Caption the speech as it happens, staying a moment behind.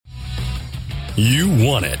You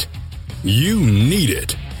want it. You need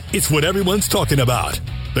it. It's what everyone's talking about.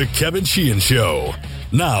 The Kevin Sheehan Show.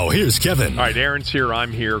 Now, here's Kevin. All right, Aaron's here.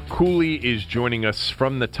 I'm here. Cooley is joining us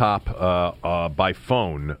from the top by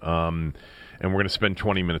phone. And we're going to spend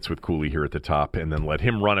 20 minutes with Cooley here at the top and then let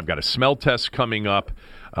him run. I've got a smell test coming up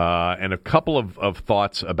and a couple of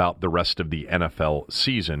thoughts about the rest of the NFL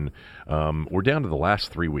season. We're down to the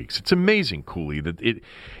last 3 weeks. It's amazing, Cooley, that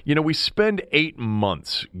we spend 8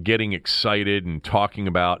 months getting excited and talking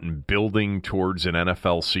about and building towards an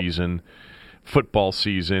NFL season, football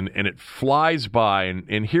season, and it flies by.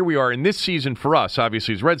 And here we are. And this season for us,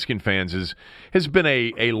 obviously, as Redskin fans, has been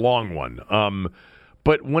a long one.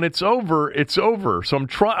 But when it's over, it's over. So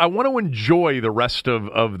I want to enjoy the rest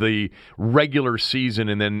of the regular season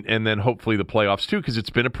and then hopefully the playoffs too, because it's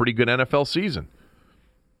been a pretty good NFL season.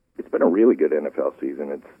 It's been a really good NFL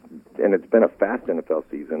season. It's been a fast NFL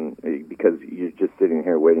season because you're just sitting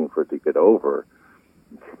here waiting for it to get over.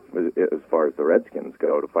 As far as the Redskins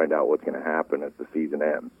go, to find out what's going to happen as the season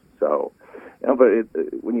ends. So,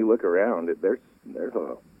 when you look around, there's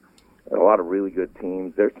a lot of really good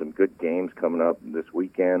teams. There's some good games coming up this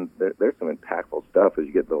weekend. There's some impactful stuff as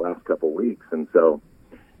you get the last couple of weeks, and so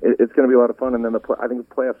it's going to be a lot of fun. And then I think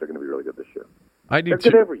the playoffs are going to be really good this year. They're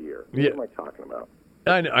good every year. Yeah. What am I talking about?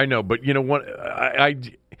 I know, but you know what?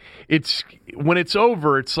 It's when it's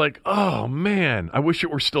over, it's like, oh man, I wish it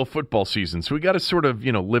were still football season. So we got to sort of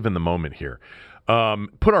live in the moment here.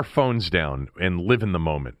 Put our phones down and live in the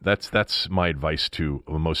moment. That's my advice to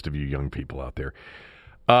most of you young people out there.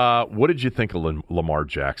 What did you think of Lamar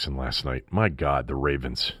Jackson last night? My God, the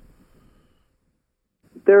Ravens.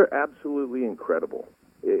 They're absolutely incredible.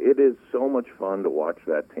 It is so much fun to watch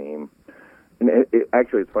that team. And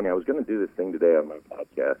actually, it's funny. I was going to do this thing today on my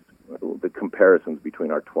podcast, the comparisons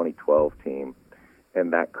between our 2012 team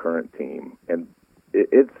and that current team. And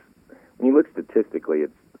it's when you look statistically,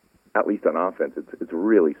 it's at least on offense, it's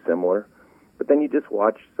really similar. But then you just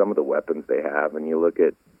watch some of the weapons they have, and you look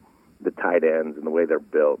at the tight ends and the way they're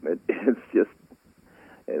built.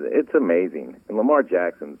 It's amazing. And Lamar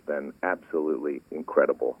Jackson's been absolutely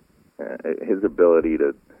incredible. His ability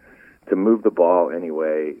to move the ball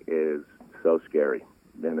anyway is so scary,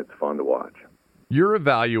 and it's fun to watch. Your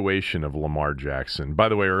evaluation of Lamar Jackson, by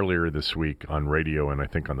the way, earlier this week on radio and I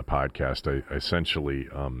think on the podcast, I essentially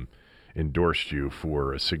endorsed you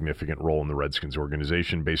for a significant role in the Redskins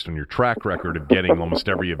organization based on your track record of getting almost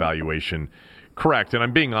every evaluation correct. And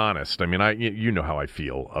I'm being honest. I mean, you know how I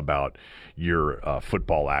feel about your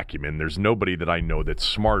football acumen. There's nobody that I know that's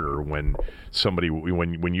smarter when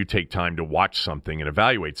you take time to watch something and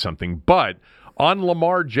evaluate something. But on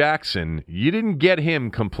Lamar Jackson, you didn't get him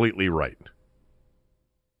completely right.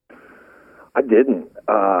 I didn't.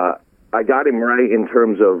 I got him right in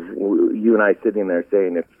terms of you and I sitting there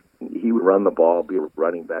saying if he would run the ball, be a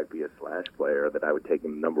running back, be a slash player, that I would take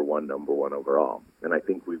him number one overall. And I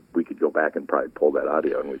think we could go back and probably pull that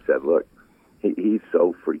audio, and we said, look, he's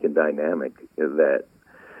so freaking dynamic that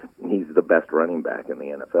he's the best running back in the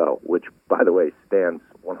NFL, which, by the way, stands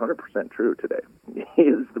 100% true today. He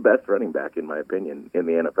is the best running back, in my opinion, in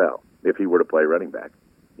the NFL, if he were to play running back.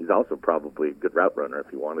 He's also probably a good route runner if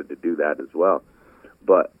he wanted to do that as well.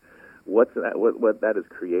 But what that has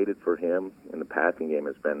created for him in the passing game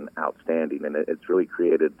has been outstanding, and it's really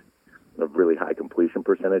created a really high completion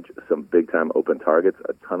percentage, some big-time open targets,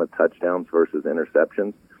 a ton of touchdowns versus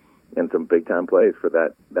interceptions, and some big-time plays for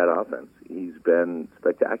that offense. He's been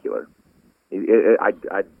spectacular.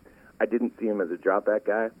 I didn't see him as a drop-back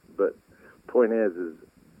guy, but point is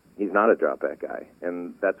he's not a drop-back guy,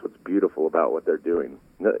 and that's what's beautiful about what they're doing.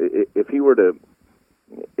 If he were to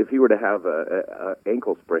have a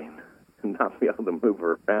ankle sprain and not be able to move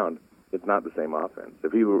around, it's not the same offense.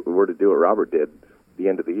 If he were to do what Robert did the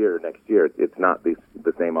end of the year, next year, it's not the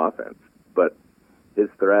same offense. But his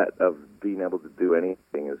threat of being able to do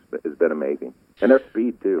anything has been amazing. And their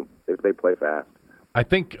speed, too. They play fast. I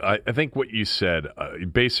think what you said,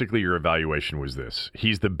 basically your evaluation was this.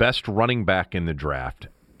 He's the best running back in the draft.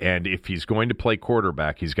 And if he's going to play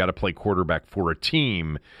quarterback, he's got to play quarterback for a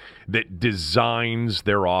team that designs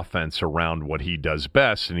their offense around what he does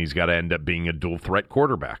best, and he's got to end up being a dual-threat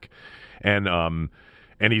quarterback. And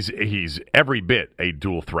he's every bit a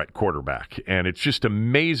dual-threat quarterback. And it's just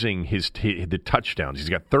amazing the touchdowns. He's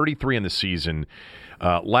got 33 in the season.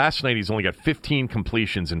 Last night he's only got 15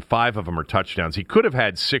 completions, and 5 of them are touchdowns. He could have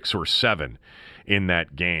had 6 or 7 in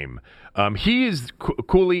that game. He is,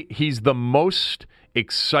 Cooley, he's the most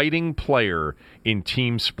exciting player in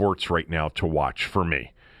team sports right now to watch for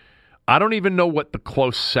me. I don't even know what the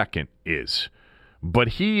close second is, But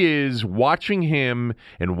he is watching him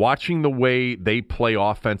and watching the way they play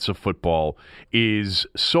offensive football is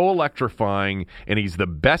so electrifying, and he's the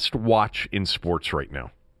best watch in sports right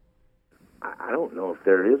now. I don't know if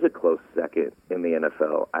there is a close second in the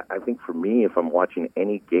NFL. I think for me, if I'm watching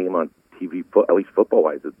any game on TV, at least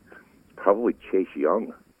football-wise, it's probably Chase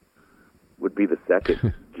Young would be the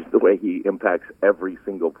second, just the way he impacts every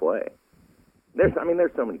single play. There's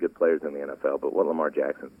so many good players in the NFL, but what Lamar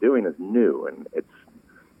Jackson's doing is new, and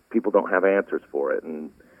people don't have answers for it, and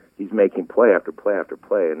he's making play after play after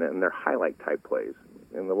play, and they're highlight-type plays.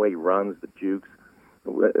 And the way he runs, the jukes,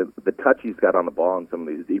 the touch he's got on the ball and some of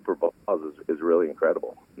these deeper balls is really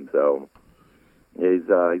incredible. And so he's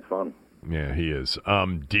fun. Yeah, he is.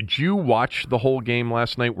 Did you watch the whole game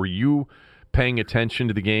last night? Were you paying attention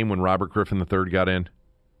to the game when Robert Griffin III got in?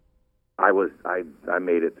 I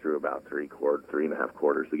made it through about 3.5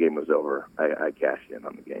 quarters. The game was over. I cashed in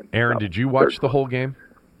on the game. Aaron, did you watch the whole game?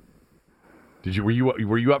 Were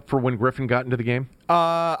you up for when Griffin got into the game?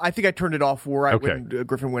 I think I turned it off when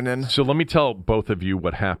Griffin went in. So let me tell both of you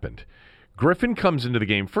what happened. Griffin comes into the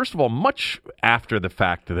game, first of all, much after the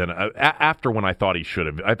fact, after when I thought he should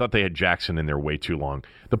have. I thought they had Jackson in there way too long.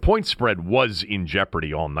 The point spread was in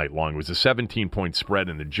jeopardy all night long. It was a 17-point spread,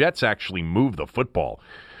 and the Jets actually moved the football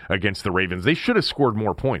against the Ravens. They should have scored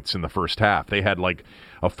more points in the first half. They had like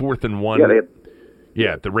a 4th and 1.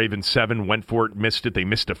 Yeah, the Ravens 7 went for it, missed it. They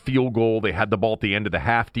missed a field goal. They had the ball at the end of the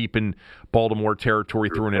half deep in Baltimore territory,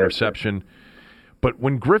 threw an interception. But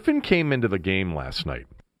when Griffin came into the game last night,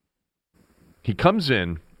 he comes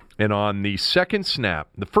in, and on the second snap,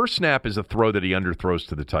 the first snap is a throw that he underthrows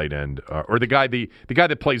to the tight end, or the guy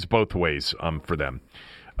that plays both ways for them.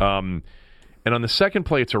 And on the second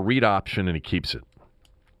play, it's a read option, and he keeps it.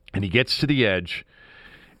 And he gets to the edge,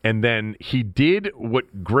 and then he did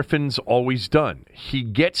what Griffin's always done. He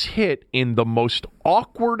gets hit in the most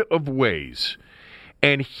awkward of ways,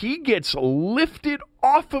 and he gets lifted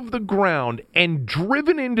off of the ground and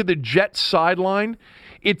driven into the Jets sideline.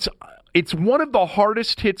 It's one of the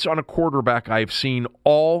hardest hits on a quarterback I've seen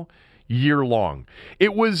all year long.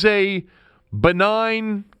 It was a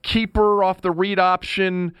benign keeper off the read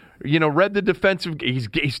option, read the defensive. He's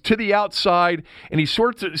to the outside, and he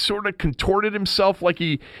sort of contorted himself like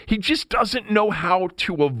he just doesn't know how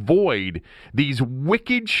to avoid these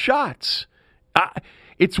wicked shots.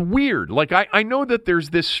 It's weird. Like, I know that there's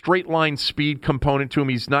this straight line speed component to him.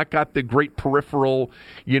 He's not got the great peripheral,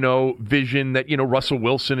 vision that, Russell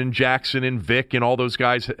Wilson and Jackson and Vic and all those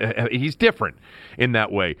guys. He's different in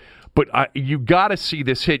that way. But you got to see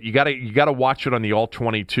this hit. You got to watch it on the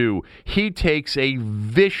All-22. He takes a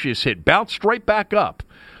vicious hit, bounced right back up.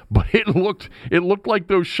 But it looked like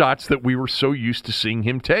those shots that we were so used to seeing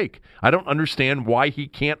him take. I don't understand why he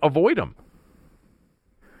can't avoid them.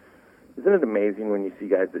 Isn't it amazing when you see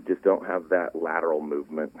guys that just don't have that lateral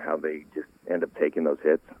movement, how they just end up taking those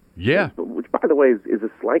hits? Yeah. Which, by the way, is a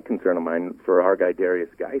slight concern of mine for our guy Darius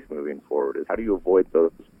Geis moving forward, is how do you avoid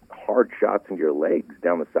those hard shots into your legs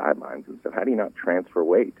down the sidelines and stuff? How do you not transfer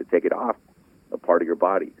weight to take it off a part of your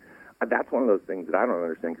body? That's one of those things that I don't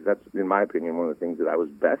understand, because that's, in my opinion, one of the things that I was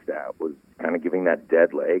best at, was kind of giving that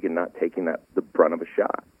dead leg and not taking the brunt of a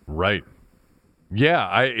shot. Right. Yeah,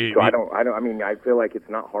 I feel like it's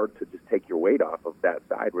not hard to just take your weight off of that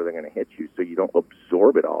side where they're going to hit you, so you don't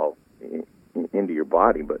absorb it all into your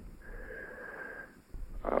body. But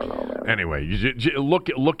I don't know, man. Anyway, you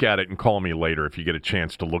look at it and call me later if you get a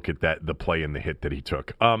chance to look at the play and the hit that he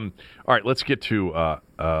took. All right, let's get to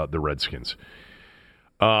the Redskins.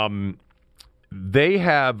 They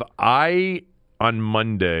have on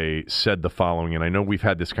Monday said the following, and I know we've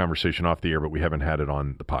had this conversation off the air, but we haven't had it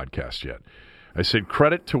on the podcast yet. I said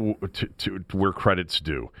credit to where credit's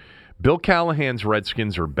due. Bill Callahan's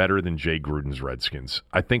Redskins are better than Jay Gruden's Redskins.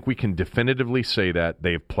 I think we can definitively say that.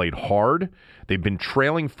 They've played hard. They've been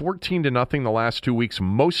trailing 14-0 the last 2 weeks.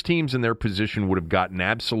 Most teams in their position would have gotten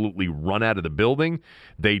absolutely run out of the building.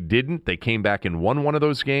 They didn't. They came back and won one of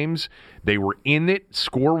those games. They were in it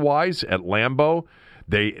score-wise at Lambeau.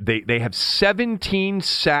 They have 17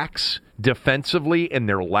 sacks defensively in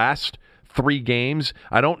their last 3 games.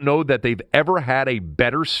 I don't know that they've ever had a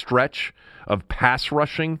better stretch of pass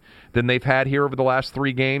rushing than they've had here over the last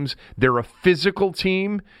 3 games. They're a physical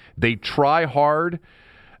team. They try hard.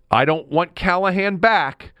 I don't want Callahan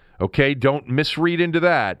back, okay? Don't misread into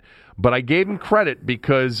that. But I gave him credit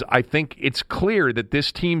because I think it's clear that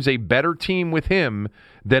this team's a better team with him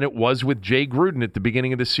than it was with Jay Gruden at the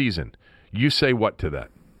beginning of the season. You say what to that?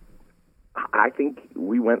 I think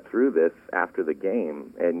we went through this after the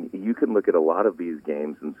game, and you can look at a lot of these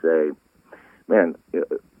games and say, man,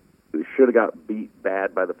 should have got beat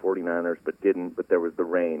bad by the 49ers, but didn't. But there was the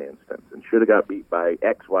rain instance, and should have got beat by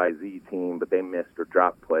XYZ team, but they missed or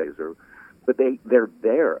dropped plays. But they're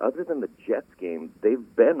there. Other than the Jets game,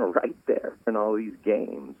 they've been right there in all these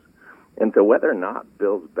games. And so whether or not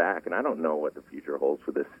Bill's back, and I don't know what the future holds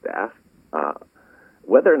for this staff,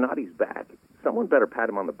 whether or not he's back, someone better pat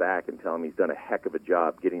him on the back and tell him he's done a heck of a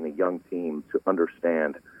job getting a young team to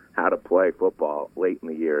understand how to play football late in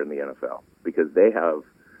the year in the NFL, because they have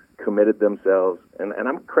committed themselves, and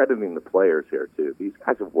I'm crediting the players here too. These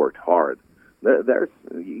guys have worked hard.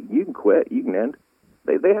 You can quit, you can end.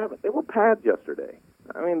 They were pads yesterday.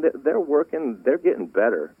 I mean, they're working, they're getting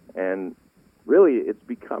better, and really it's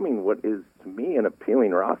becoming what is, to me, an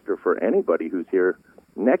appealing roster for anybody who's here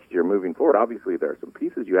next year moving forward. Obviously, there are some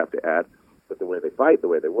pieces you have to add, but the way they fight, the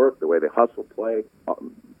way they work, the way they hustle, play,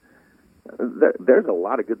 there's a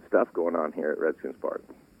lot of good stuff going on here at Redskins Park.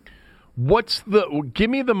 Give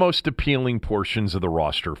me the most appealing portions of the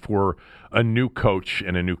roster for a new coach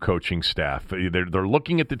and a new coaching staff. They're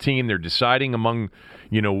looking at the team, they're deciding among,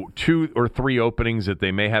 2 or 3 openings that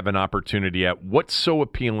they may have an opportunity at. What's so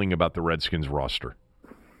appealing about the Redskins roster?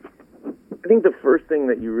 I think the first thing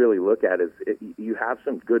that you really look at is you have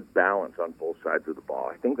some good balance on both sides of the ball.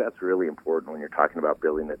 I think that's really important when you're talking about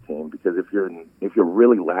building a team, because if you're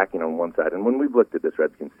really lacking on one side, and when we've looked at this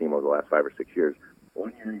Redskins team over the last 5 or 6 years,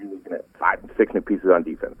 one year you're looking at 5 and 6 new pieces on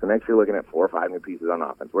defense. The next year you're looking at 4 or 5 new pieces on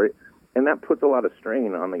offense. And that puts a lot of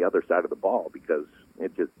strain on the other side of the ball, because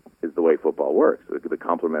it just is the way football works, the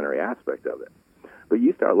complementary aspect of it. But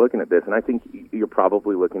you start looking at this, and I think you're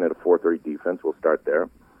probably looking at a 4-3 defense. We'll start there.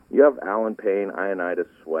 You have Allen Payne, Ioannidis,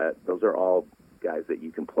 Sweat. Those are all guys that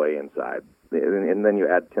you can play inside. And then you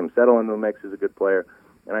add Tim Settle into the mix, who's a good player,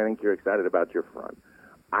 and I think you're excited about your front.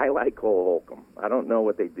 I like Cole Holcomb. I don't know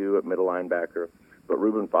what they do at middle linebacker, but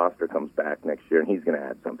Reuben Foster comes back next year, and he's going to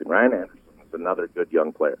add something. Ryan Anderson is another good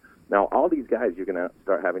young player. Now, all these guys you're going to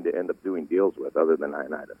start having to end up doing deals with other than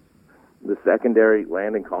Ioannidis. The secondary,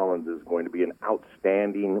 Landon Collins is going to be an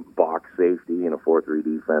outstanding box safety in a 4-3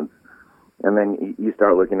 defense. And then you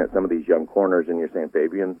start looking at some of these young corners, and you're saying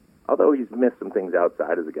Fabian, although he's missed some things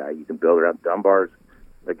outside as a guy you can build around. Dunbar's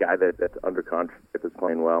a guy that's under contract that's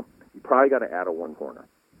playing well. You probably got to add a one corner.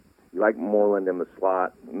 You like Moreland in the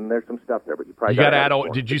slot, and there's some stuff there, but you probably got to add a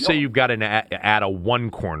corner. Did you say you've got to add a one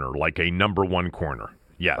corner, like a number one corner?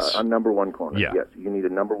 Yes. A number one corner, yeah. Yes. You need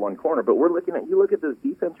a number one corner. But you look at this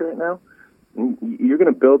defense right now, you're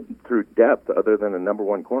going to build through depth other than a number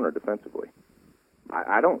one corner defensively.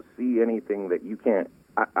 I don't see anything that you can't.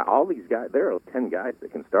 All these guys, there are 10 guys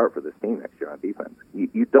that can start for this team next year on defense.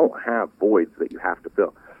 You don't have voids that you have to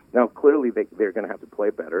fill. Now, clearly, they're going to have to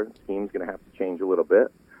play better. The team's going to have to change a little bit.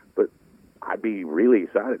 But I'd be really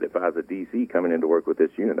excited if I was a DC coming in to work with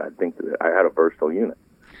this unit. I'd think that I had a versatile unit.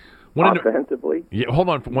 Offensively? Hold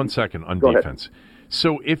on for 1 second on defense. Ahead.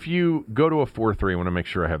 So if you go to a 4-3, I want to make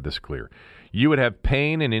sure I have this clear. You would have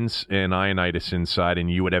Payne and Ioannidis inside,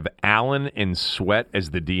 and you would have Allen and Sweat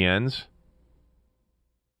as the DNs?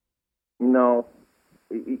 No.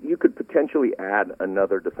 You could potentially add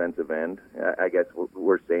another defensive end. I guess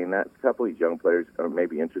we're saying that. A couple of these young players may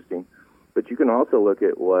be interesting. But you can also look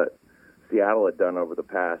at what Seattle had done over the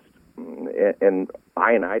past, and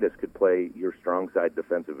Ioannidis could play your strong side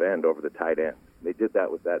defensive end over the tight end. They did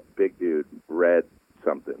that with that big dude, Red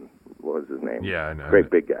something. What was his name? Yeah, I know. Great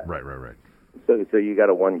big guy. Right. So you got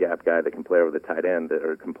a one-gap guy that can play over the tight end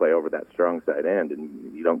or can play over that strong side end,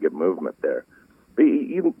 and you don't get movement there. But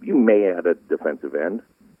you may add a defensive end.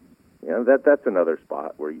 That's another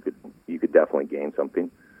spot where you could definitely gain something.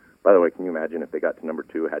 By the way, can you imagine if they got to number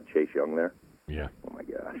 2, had Chase Young there? Yeah. Oh my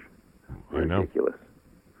gosh. I know. Ridiculous.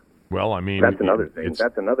 Well, I mean, that's another thing.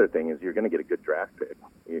 That's another thing is you're going to get a good draft pick.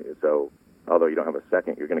 So although you don't have a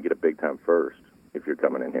second, you're going to get a big time first if you're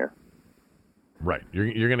coming in here. Right.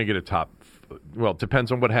 You're going to get a top. Well, it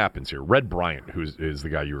depends on what happens here. Red Bryant, who is the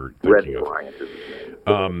guy you were thinking of. Red Bryant is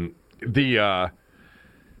his name.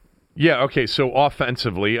 Yeah, okay, so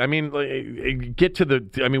offensively, I mean,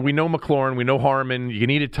 we know McLaurin, we know Harmon, you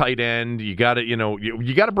need a tight end, you got to,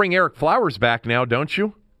 you got to bring Eric Flowers back now, don't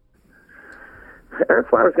you? Eric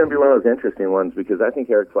Flowers is going to be one of those interesting ones because I think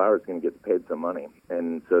Eric Flowers is going to get paid some money.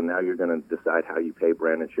 And so now you're going to decide how you pay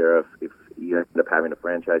Brandon Sheriff. If you end up having to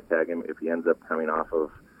franchise tag him, if he ends up coming off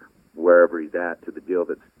of wherever he's at to the deal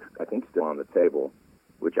that's, I think, still on the table,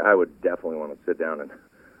 which I would definitely want to sit down and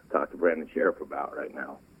talk to Brandon Sheriff about right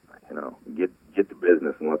now. Get to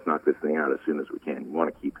business and let's knock this thing out as soon as we can. You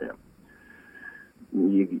want to keep him.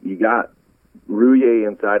 You got Rouillet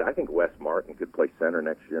inside. I think Wes Martin could play center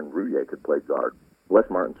next year, and Rouillet could play guard. Wes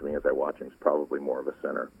Martin, to me, as I watch him, is probably more of a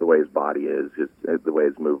center. The way his body is, the way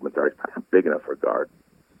his movements are, he's not big enough for a guard.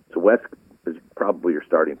 So Wes is probably your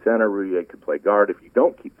starting center. Rouillet could play guard if you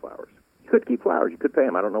don't keep Flowers. You could keep Flowers. You could pay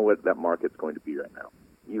him. I don't know what that market's going to be right now.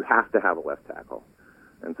 You have to have a left tackle.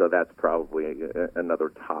 And so that's probably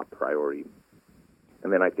another top priority.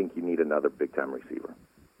 And then I think you need another big-time receiver.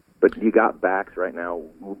 But you got backs right now.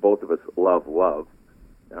 Both of us love.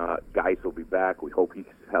 Geis will be back. We hope he's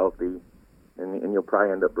healthy. And you'll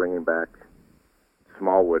probably end up bringing back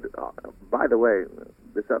Smallwood. By the way,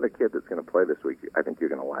 this other kid that's going to play this week, I think you're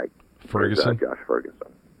going to like. Ferguson? Josh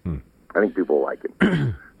Ferguson. I think people will like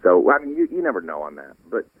him. So, I mean, you never know on that.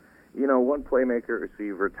 But, you know, one playmaker,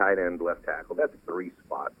 receiver, tight end, left tackle, that's 3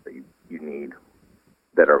 spots that you need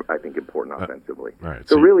that are, I think, important offensively. All right,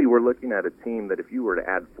 so really, we're looking at a team that if you were to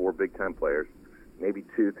add 4 big-time players, maybe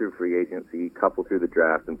 2 through free agency, couple through the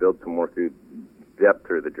draft, and build some more through depth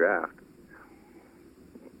through the draft,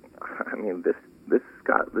 I mean, this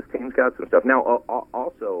team's got some stuff. Now,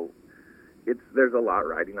 also, there's a lot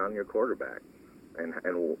riding on your quarterback and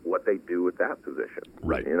what they do with that position.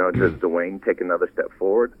 Right. You know, does Dwayne take another step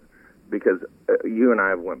forward? Because you and I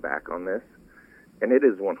have went back on this, and it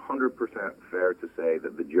is 100% fair to say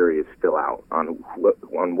that the jury is still out on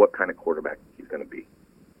what kind of quarterback he's going to be.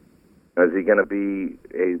 Is he going to be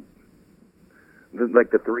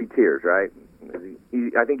like the 3 tiers, right?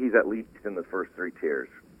 I think he's at least in the first 3 tiers.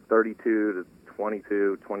 32 to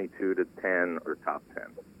 22, 22 to 10, or top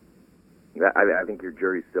 10. I think your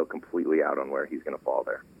jury's still completely out on where he's going to fall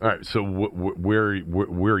there. All right, so where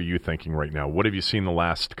are you thinking right now? What have you seen the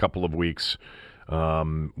last couple of weeks?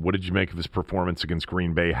 What did you make of his performance against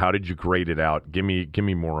Green Bay? How did you grade it out? Give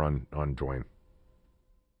me more on Dwayne.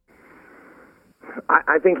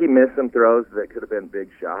 I think he missed some throws that could have been big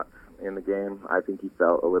shots in the game. I think he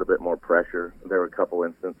felt a little bit more pressure. There were a couple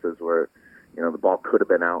instances where, you know, the ball could have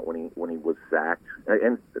been out when he was sacked,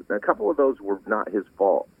 and a couple of those were not his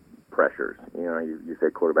fault pressures. You know, you say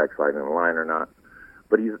quarterback sliding in the line or not,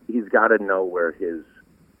 but he's got to know where his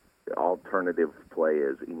alternative play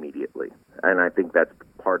is immediately, and I think that's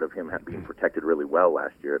part of him being protected really well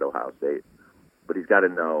last year at Ohio State. But he's got to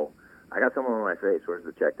know, I got someone on my face. Where's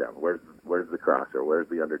the check down? Where's the crosser? Where's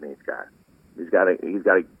the underneath guy? He's got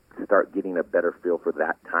to start getting a better feel for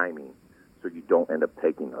that timing, so you don't end up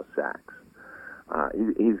taking those sacks.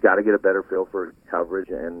 He's got to get a better feel for coverage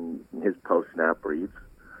and his post-snap reads.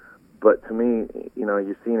 But to me, you know,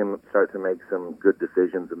 you've seen him start to make some good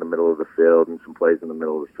decisions in the middle of the field and some plays in the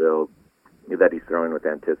middle of the field that he's throwing with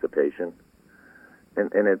anticipation.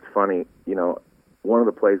 And it's funny, you know, one of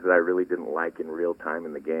the plays that I really didn't like in real time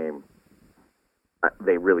in the game,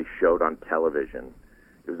 they really showed on television.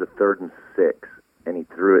 It was a 3rd and 6, and he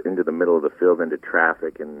threw it into the middle of the field into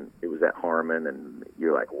traffic, and it was at Harmon, and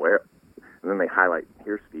you're like, where? And then they highlight,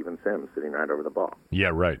 here's Steven Sims sitting right over the ball. Yeah,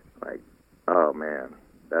 right. Like, oh, man,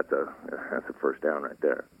 that's a first down right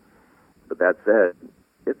there. But that said,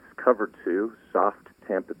 it's cover 2, soft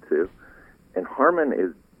Tampa 2, and Harmon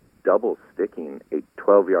is double sticking a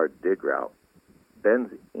 12-yard dig route,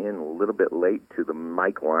 bends in a little bit late to the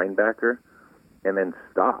Mike linebacker, and then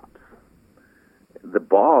stops. The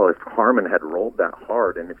ball, if Harmon had rolled that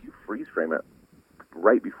hard, and if you freeze frame it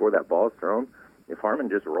right before that ball is thrown, if Harmon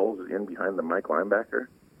just rolls in behind the Mike linebacker,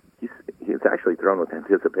 he's actually thrown with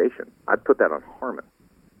anticipation. I'd put that on Harmon.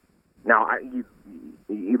 Now,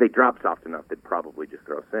 they drop soft enough they'd probably just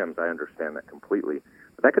throw Sims. I understand that completely.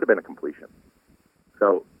 But that could have been a completion.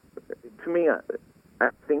 So, to me, I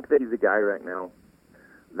think that he's a guy right now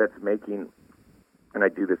that's making, and I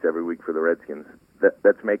do this every week for the Redskins,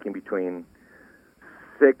 that's making between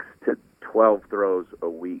 6 to 12 throws a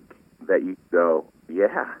week that you go,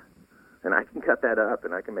 yeah, and I can cut that up,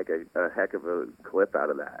 and I can make a heck of a clip out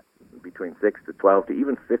of that, between 6 to 12 to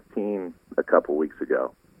even 15 a couple weeks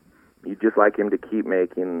ago. You just like him to keep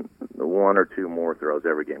making 1 or 2 more throws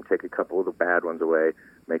every game. Take a couple of the bad ones away,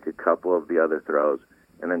 make a couple of the other throws,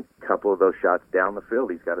 and then a couple of those shots down the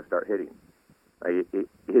field he's got to start hitting.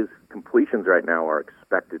 His completions right now are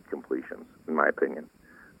expected completions, in my opinion.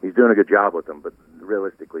 He's doing a good job with them, but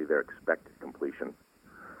realistically, they're expected completions.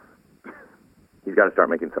 He's got to start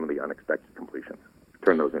making some of the unexpected completions,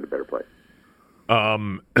 turn those into better plays.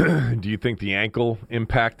 Do you think the ankle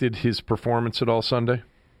impacted his performance at all Sunday?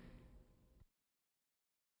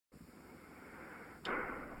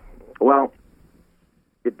 Well,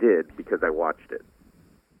 it did, because I watched it.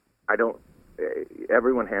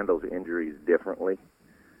 Everyone handles injuries differently,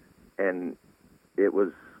 and it was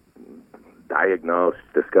diagnosed,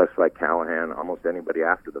 discussed by Callahan, almost anybody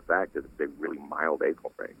after the fact, as a really mild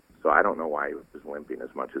ankle sprain. So I don't know why he was limping as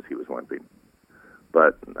much as he was limping.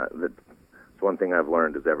 But It's one thing I've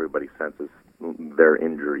learned is everybody senses their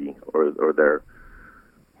injury or their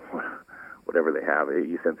whatever they have.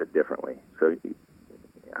 You sense it differently. So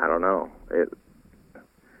I don't know.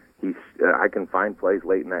 I can find plays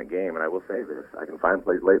late in that game, and I will say this: I can find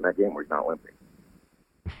plays late in that game where he's not limping.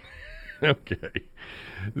 Okay.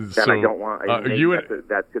 And so, I don't want.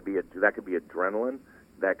 That could be adrenaline.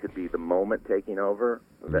 That could be the moment taking over.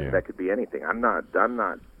 That could be anything. I'm not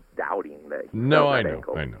doubting that. No, I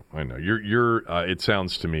know. You're. It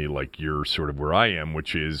sounds to me like you're sort of where I am,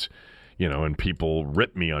 which is, and people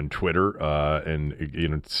rip me on Twitter, and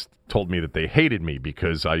it's told me that they hated me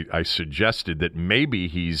because I suggested that maybe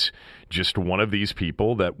he's just one of these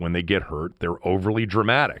people that when they get hurt, they're overly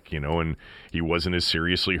dramatic, and he wasn't as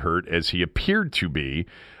seriously hurt as he appeared to be.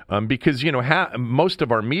 Because, most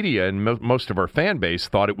of our media and most of our fan base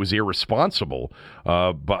thought it was irresponsible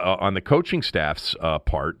on the coaching staff's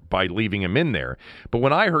part by leaving him in there. But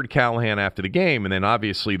when I heard Callahan after the game, and then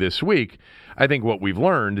obviously this week, I think what we've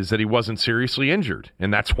learned is that he wasn't seriously injured,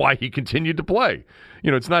 and that's why he continued to play.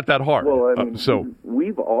 It's not that hard. Well, I mean,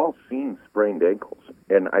 we've all seen sprained ankles,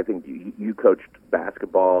 and I think you coached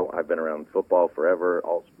basketball. I've been around football forever,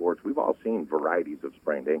 all sports. We've all seen varieties of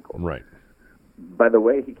sprained ankles. Right. By the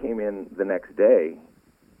way he came in the next day,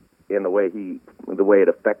 and the way it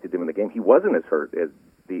affected him in the game, he wasn't as hurt as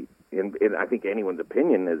in I think anyone's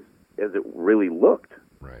opinion as it really looked.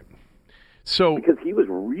 Right. So because he was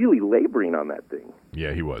really laboring on that thing.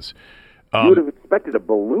 Yeah, he was. You would have expected a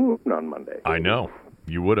balloon on Monday. I know.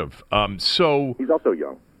 You would have. So he's also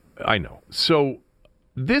young. I know. So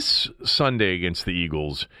this Sunday against the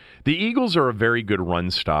Eagles are a very good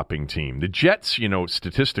run-stopping team. The Jets,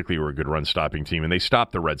 statistically were a good run-stopping team, and they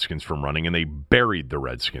stopped the Redskins from running, and they buried the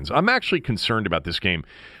Redskins. I'm actually concerned about this game.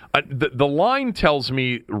 The line tells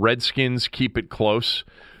me Redskins keep it close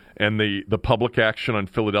and the public action on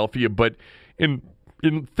Philadelphia, but in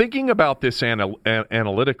thinking about this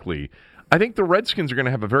analytically, I think the Redskins are going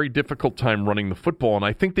to have a very difficult time running the football, and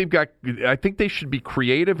I think they should be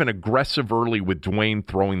creative and aggressive early with Dwayne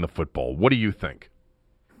throwing the football. What do you think?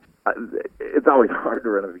 It's always hard to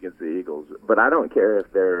run up against the Eagles, but I don't care if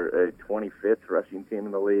they're a 25th rushing team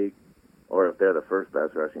in the league or if they're the first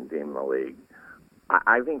best rushing team in the league.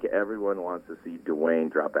 I think everyone wants to see Dwayne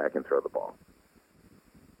drop back and throw the ball.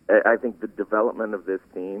 I think the development of this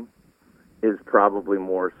team is probably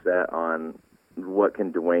more set on what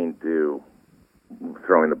can Dwayne do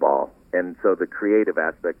throwing the ball. And so the creative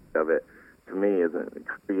aspect of it, to me, isn't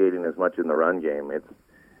creating as much in the run game. It's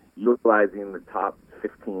utilizing the top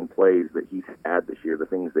 15 plays that he's had this year, the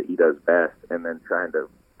things that he does best, and then trying to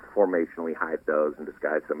formationally hide those and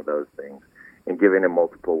disguise some of those things, and giving him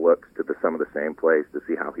multiple looks to some of the same plays to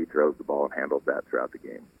see how he throws the ball and handles that throughout the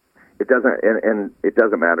game. It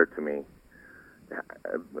doesn't matter to me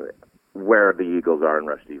where the Eagles are in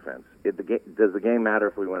rush defense. Does the game matter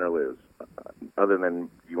if we win or lose? Other than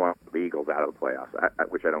you want the Eagles out of the playoffs,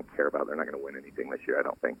 which I don't care about. They're not going to win anything this year, I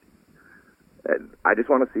don't think. I just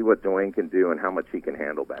want to see what Dwayne can do and how much he can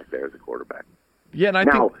handle back there as a quarterback. Yeah, and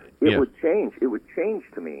it would change. It would change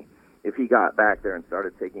to me if he got back there and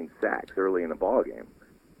started taking sacks early in the ball game.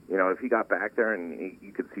 If he got back there and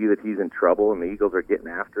you could see that he's in trouble and the Eagles are getting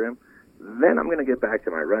after him, then I'm going to get back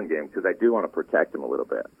to my run game because I do want to protect him a little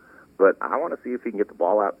bit. But I want to see if he can get the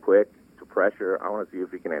ball out quick to pressure. I want to see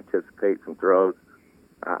if he can anticipate some throws.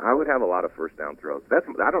 I would have a lot of first down throws.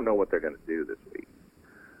 I don't know what they're going to do this week.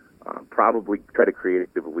 Probably try to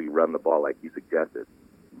creatively run the ball like you suggested.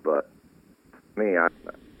 But to me,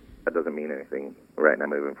 that doesn't mean anything right now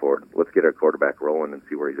moving forward. Let's get our quarterback rolling and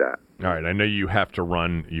see where he's at. All right. I know you have to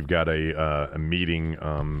run. You've got a meeting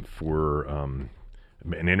for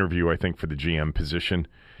an interview, I think, for the GM position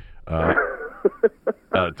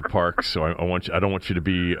at the park. So I don't want you to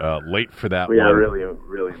be late for that. Yeah, really,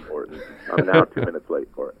 really important. I'm now 2 minutes late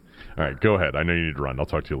for it. All right, go ahead. I know you need to run. I'll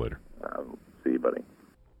talk to you later. See you, buddy.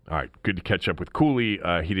 All right, good to catch up with Cooley.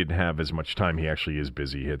 He didn't have as much time. He actually is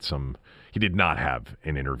busy. He did not have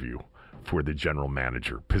an interview for the general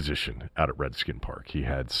manager position out at Redskin Park. He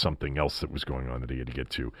had something else that was going on that he had to get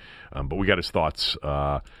to. But we got his thoughts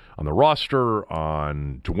on the roster,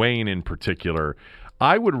 on Dwayne in particular.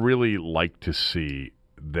 I would really like to see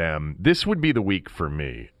them. This would be the week for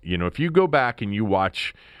me. If you go back and you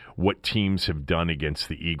watch what teams have done against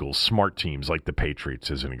the Eagles, smart teams like the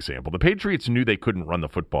Patriots as an example. The Patriots knew they couldn't run the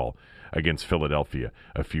football against Philadelphia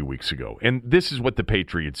a few weeks ago. And this is what the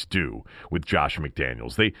Patriots do with Josh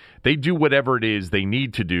McDaniels. They do whatever it is they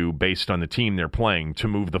need to do based on the team they're playing to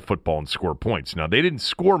move the football and score points. Now, they didn't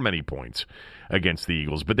score many points against the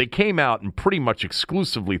Eagles, but they came out and pretty much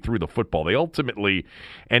exclusively threw the football. They ultimately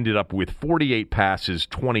ended up with 48 passes,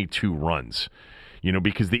 22 runs,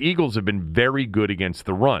 because the Eagles have been very good against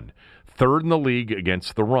the run. Third in the league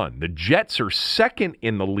against the run. The Jets are second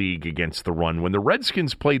in the league against the run. When the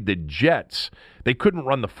Redskins played the Jets, they couldn't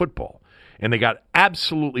run the football, and they got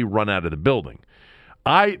absolutely run out of the building.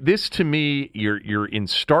 This to me, you're in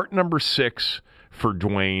start number 6 for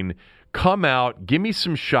Dwayne. Come out, give me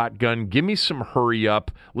some shotgun, give me some hurry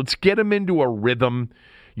up. Let's get him into a rhythm,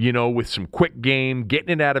 with some quick game, getting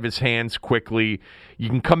it out of his hands quickly. You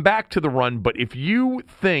can come back to the run, but if you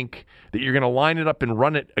think that you're going to line it up and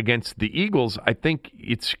run it against the Eagles, I think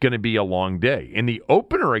it's going to be a long day. In the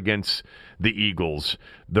opener against the Eagles,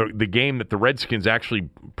 the game that the Redskins actually,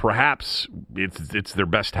 perhaps it's their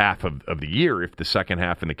best half of the year, if the second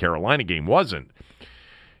half in the Carolina game wasn't.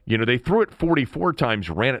 They threw it 44 times,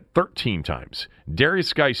 ran it 13 times.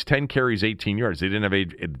 Darius Geis, 10 carries, 18 yards. They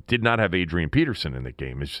did not have Adrian Peterson in the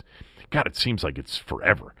game. It seems like it's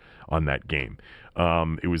forever on that game.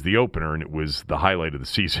 It was the opener, and it was the highlight of the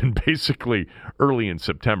season, basically early in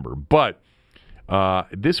September. But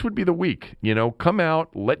this would be the week. Come out,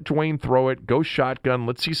 let Dwayne throw it, go shotgun.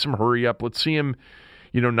 Let's see some hurry up. Let's see him,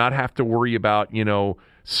 not have to worry about,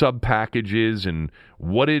 sub packages and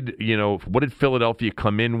what did Philadelphia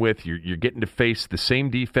come in with? You're getting to face the same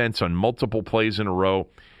defense on multiple plays in a row.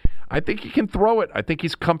 I think he can throw it. I think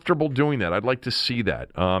he's comfortable doing that. I'd like to see that.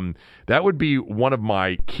 That would be one of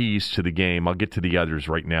my keys to the game. I'll get to the others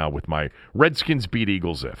right now with my Redskins beat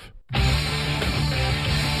Eagles if.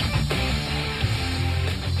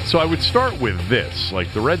 So I would start with this.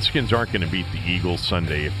 The Redskins aren't going to beat the Eagles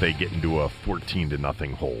Sunday if they get into a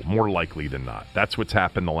 14-0 hole. More likely than not. That's what's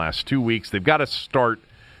happened the last 2 weeks. They've got to start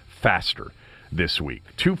faster this week.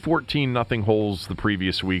 2 14-0 holes the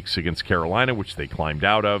previous weeks against Carolina, which they climbed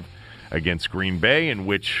out of, against Green Bay, in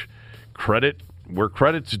which where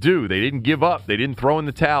credit's due. They didn't give up. They didn't throw in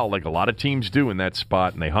the towel like a lot of teams do in that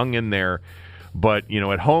spot, and they hung in there. But,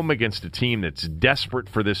 at home against a team that's desperate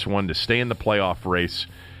for this one to stay in the playoff race,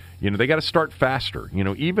 they got to start faster.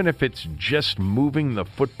 Even if it's just moving the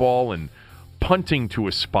football and punting to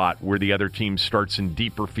a spot where the other team starts in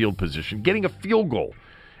deeper field position, getting a field goal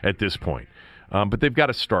at this point. But they've got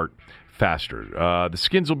to start faster. The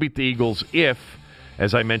Skins will beat the Eagles if,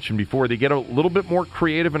 as I mentioned before, they get a little bit more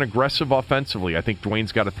creative and aggressive offensively. I think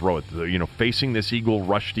Dwayne's got to throw it. Facing this Eagle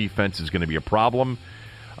rush defense is going to be a problem.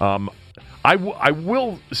 I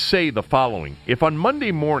will say the following. If on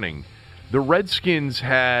Monday morning the Redskins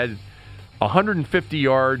had 150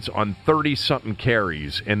 yards on 30-something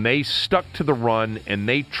carries, and they stuck to the run, and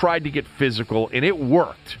they tried to get physical, and it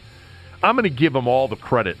worked, I'm going to give them all the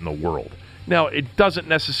credit in the world. Now, it doesn't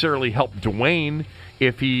necessarily help Dwayne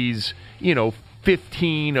if he's,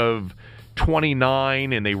 15 of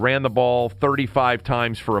 29, and they ran the ball 35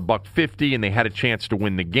 times for $150, and they had a chance to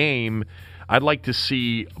win the game. I'd like to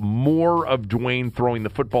see more of Dwayne throwing the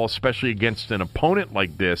football, especially against an opponent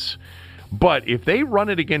like this. But if they run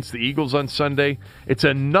it against the Eagles on Sunday, it's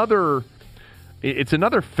another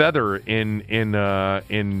feather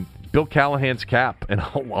in Bill Callahan's cap, and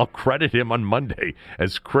I'll credit him on Monday,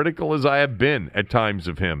 as critical as I have been at times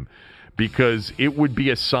of him, because it would be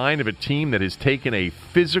a sign of a team that has taken a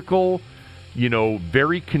physical,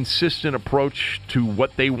 very consistent approach to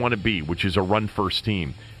what they want to be, which is a run-first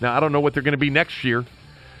team. Now, I don't know what they're going to be next year.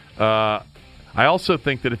 I also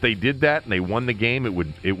think that if they did that and they won the game,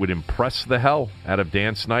 it would impress the hell out of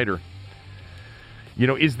Dan Snyder.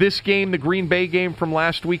 Is this game the Green Bay game from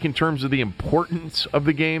last week in terms of the importance of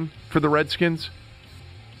the game for the Redskins?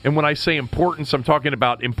 And when I say importance, I'm talking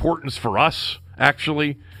about importance for us,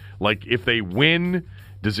 actually. Like, if they win,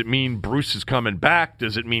 does it mean Bruce is coming back?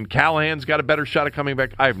 Does it mean Callahan's got a better shot at coming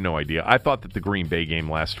back? I have no idea. I thought that the Green Bay game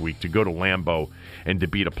last week, to go to Lambeau and to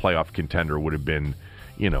beat a playoff contender, would have been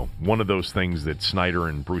one of those things that Snyder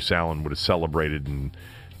and Bruce Allen would have celebrated and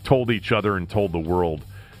told each other and told the world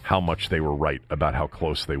how much they were right about how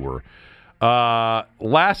close they were.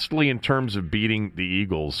 Lastly, in terms of beating the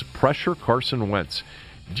Eagles, pressure Carson Wentz.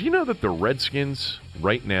 Do you know that the Redskins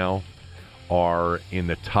right now are in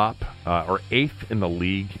the top, or 8th in the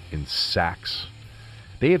league in sacks?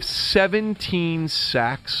 They have 17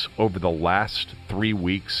 sacks over the last 3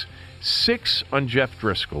 weeks, 6 on Jeff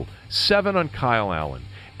Driscoll, 7 on Kyle Allen,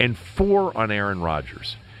 and 4 on Aaron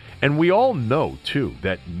Rodgers. And we all know, too,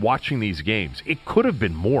 that watching these games, it could have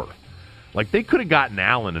been more. Like, they could have gotten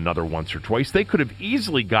Allen another once or twice. They could have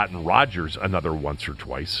easily gotten Rodgers another once or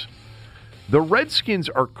twice. The Redskins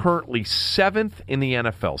are currently 7th in the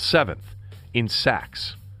NFL, 7th in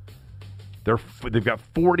sacks. They've got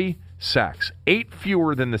 40 sacks, 8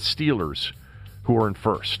 fewer than the Steelers, who are in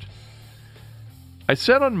first. I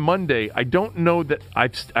said on Monday, I don't know that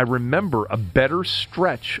I remember a better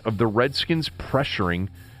stretch of the Redskins pressuring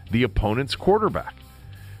the opponent's quarterback.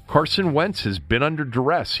 Carson Wentz has been under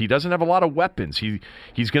duress. He doesn't have a lot of weapons.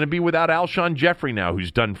 He's going to be without Alshon Jeffrey now,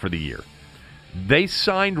 who's done for the year. They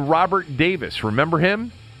signed Robert Davis. Remember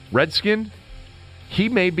him? Redskin? He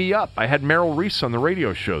may be up. I had Merrill Reese on the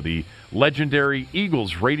radio show, the legendary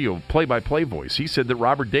Eagles radio play-by-play voice. He said that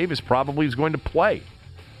Robert Davis probably is going to play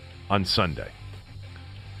on Sunday.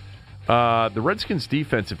 The Redskins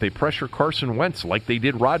defense, if they pressure Carson Wentz like they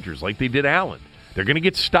did Rodgers, like they did Allen, they're going to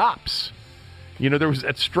get stops. You know, there was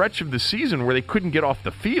that stretch of the season where they couldn't get off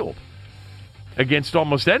the field against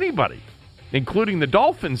almost anybody, including the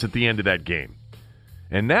Dolphins at the end of that game.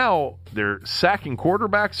 And now they're sacking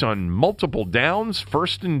quarterbacks on multiple downs,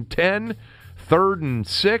 1st and 10, 3rd and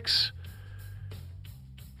 6.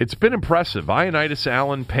 It's been impressive. Ioannidis,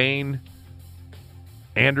 Allen, Payne,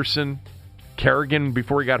 Anderson, Kerrigan,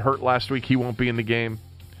 before he got hurt last week, he won't be in the game.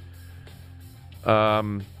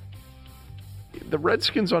 The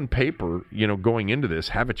Redskins on paper, you know, going into this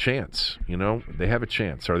have a chance. You know, they have a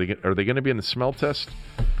chance. Are they going to be in the smell test?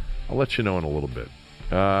 I'll let you know in a little bit.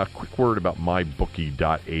 Quick word about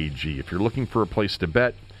mybookie.ag. If you're looking for a place to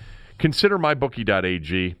bet, consider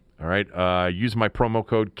mybookie.ag. All right, use my promo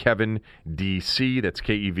code KevinDC. That's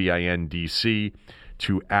KEVINDC.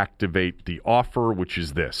 To activate the offer, which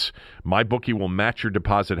is this. MyBookie will match your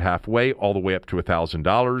deposit halfway, all the way up to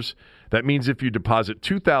 $1,000. That means if you deposit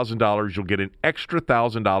 $2,000, you'll get an extra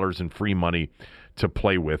 $1,000 in free money to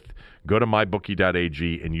play with. Go to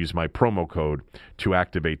mybookie.ag and use my promo code to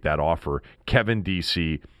activate that offer.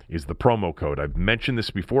 KevinDC is the promo code. I've mentioned this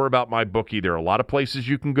before about MyBookie. There are a lot of places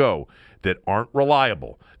you can go that aren't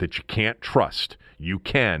reliable, that you can't trust. You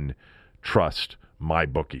can trust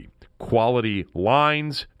MyBookie. Quality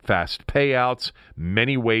lines, fast payouts,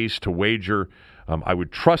 many ways to wager. I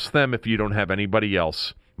would trust them if you don't have anybody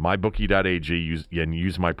else. MyBookie.ag, and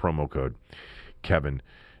use my promo code,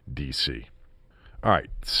 KevinDC. All right,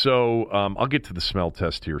 so I'll get to the smell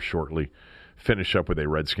test here shortly. Finish up with a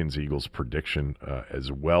Redskins-Eagles prediction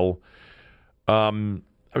as well. I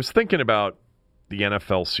was thinking about the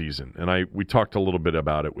NFL season, and we talked a little bit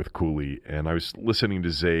about it with Cooley, and I was listening to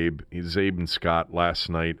Zabe and Scott last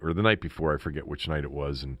night, or the night before, I forget which night it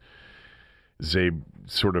was, and Zabe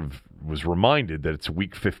sort of was reminded that it's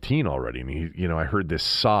week 15 already, and I heard this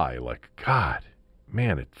sigh, like, God,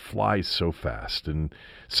 man, it flies so fast, and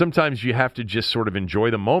sometimes you have to just sort of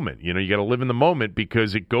enjoy the moment. You got to live in the moment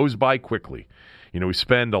because it goes by quickly. We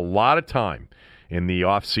spend a lot of time in the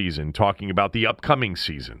off season talking about the upcoming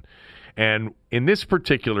season. And in this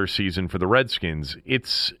particular season for the Redskins,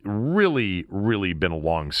 it's really, really been a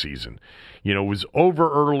long season. It was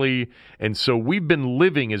over early, and so we've been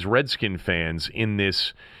living as Redskin fans in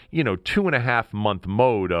this, 2.5-month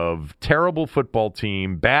mode of terrible football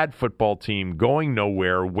team, bad football team, going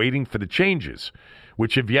nowhere, waiting for the changes,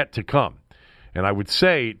 which have yet to come. And I would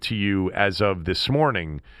say to you, as of this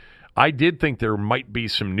morning, I did think there might be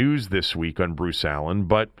some news this week on Bruce Allen,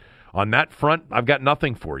 but on that front, I've got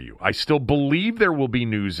nothing for you. I still believe there will be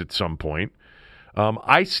news at some point.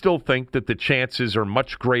 I still think that the chances are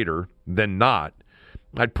much greater than not.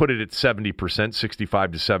 I'd put it at 70%,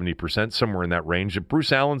 65 to 70%, somewhere in that range, that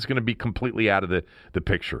Bruce Allen's going to be completely out of the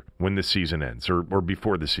picture when the season ends or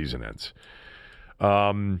before the season ends.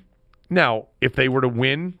 Now, if they were to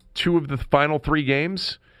win 2 of the final 3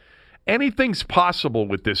 games, anything's possible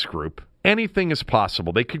with this group. Anything is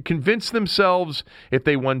possible. They could convince themselves if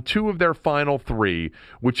they won 2 of their final 3,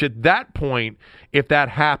 which at that point, if that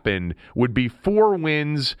happened, would be 4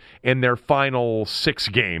 wins in their final 6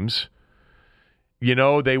 games.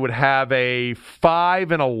 They would have a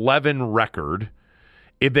 5-11 record.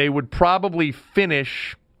 They would probably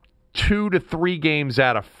finish 2 to 3 games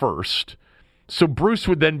out of first. So Bruce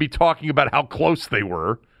would then be talking about how close they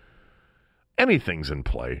were. Anything's in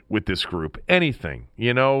play with this group. Anything.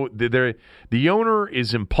 The owner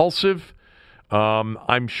is impulsive.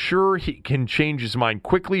 I'm sure he can change his mind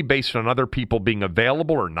quickly based on other people being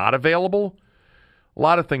available or not available. A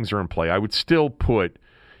lot of things are in play. I would still put,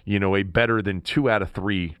 a better than 2 out of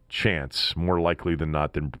 3 chance, more likely than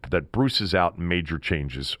not, that Bruce is out and major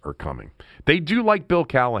changes are coming. They do like Bill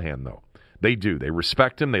Callahan, though. They do. They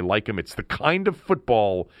respect him. They like him. It's the kind of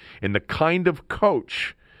football and the kind of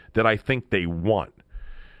coach that I think they want,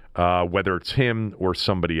 whether it's him or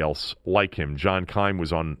somebody else like him. John Keim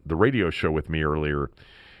was on the radio show with me earlier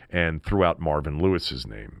and threw out Marvin Lewis's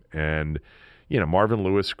name. And, Marvin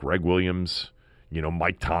Lewis, Greg Williams,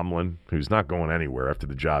 Mike Tomlin, who's not going anywhere after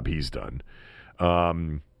the job he's done.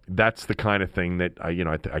 that's the kind of thing that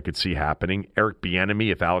I could see happening. Eric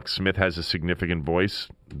Bieniemy, if Alex Smith has a significant voice,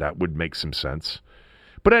 that would make some sense.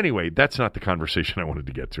 But anyway, that's not the conversation I wanted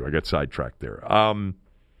to get to. I got sidetracked there.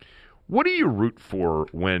 What do you root for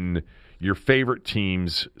when your favorite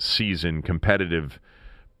team's season, competitive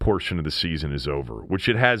portion of the season is over, which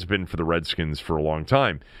it has been for the Redskins for a long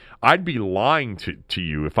time? I'd be lying to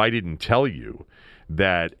you if I didn't tell you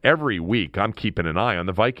that every week I'm keeping an eye on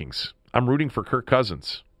the Vikings. I'm rooting for Kirk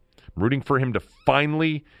Cousins. I'm rooting for him to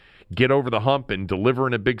finally get over the hump and deliver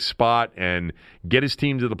in a big spot and get his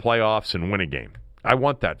team to the playoffs and win a game. I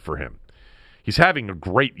want that for him. He's having a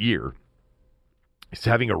great year. He's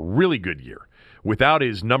having a really good year without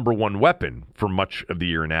his number one weapon for much of the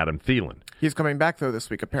year in Adam Thielen. He's coming back, though, this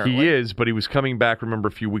week, apparently. He is, but he was coming back, remember,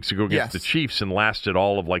 a few weeks ago against the Chiefs and lasted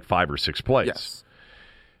all of like 5 or 6 plays. Yes.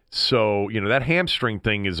 So, that hamstring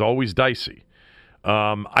thing is always dicey.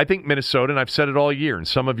 I think Minnesota, and I've said it all year, and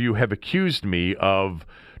some of you have accused me of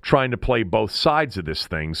trying to play both sides of this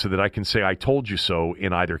thing so that I can say I told you so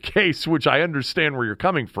in either case, which I understand where you're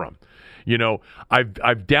coming from. I've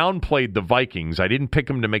downplayed the Vikings. I didn't pick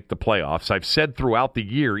them to make the playoffs. I've said throughout the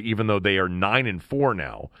year, even though they are 9-4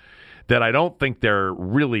 now, that I don't think they're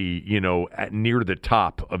really, near the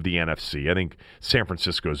top of the NFC. I think San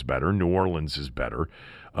Francisco's better. New Orleans is better.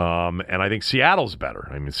 And I think Seattle's better.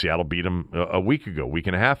 I mean, Seattle beat them a week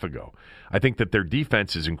and a half ago. I think that their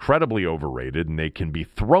defense is incredibly overrated, and they can be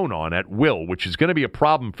thrown on at will, which is going to be a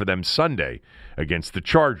problem for them Sunday against the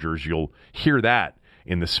Chargers. You'll hear that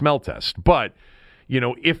in the smell test. But,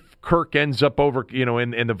 if Kirk ends up over,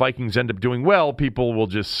 and the Vikings end up doing well, people will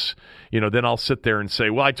just, then I'll sit there and say,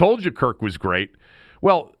 well, I told you Kirk was great.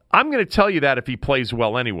 Well, I'm going to tell you that if he plays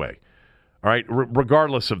well anyway. All right,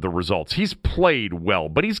 regardless of the results. He's played well,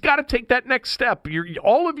 but he's got to take that next step.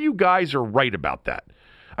 All of you guys are right about that.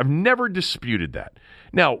 I've never disputed that.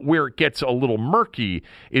 Now, where it gets a little murky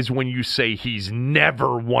is when you say he's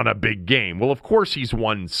never won a big game. Well, of course he's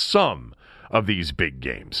won some of these big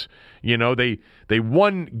games. They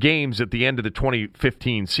won games at the end of the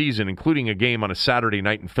 2015 season, including a game on a Saturday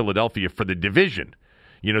night in Philadelphia for the division.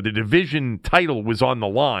 The division title was on the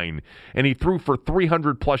line, and he threw for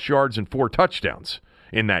 300-plus yards and 4 touchdowns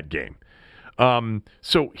in that game.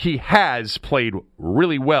 So he has played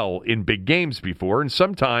really well in big games before, and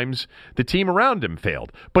sometimes the team around him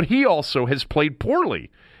failed. But he also has played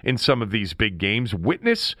poorly in some of these big games.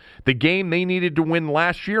 Witness the game they needed to win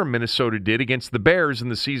last year, Minnesota did, against the Bears in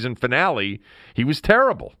the season finale. He was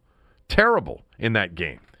terrible in that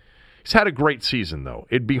game. He's had a great season, though.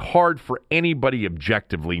 It'd be hard for anybody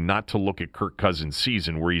objectively not to look at Kirk Cousins'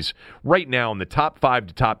 season, where he's right now in the top 5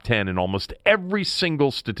 to top 10 in almost every single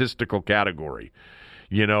statistical category,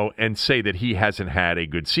 and say that he hasn't had a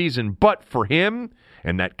good season. But for him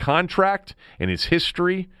and that contract and his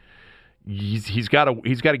history, he's got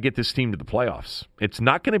to get this team to the playoffs. It's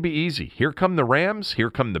not going to be easy. Here come the Rams. Here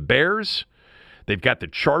come the Bears. They've got the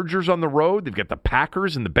Chargers on the road. They've got the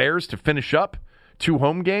Packers and the Bears to finish up 2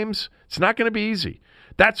 home games. It's not going to be easy.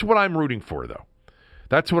 That's what I'm rooting for, though.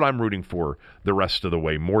 That's what I'm rooting for the rest of the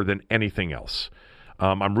way, more than anything else.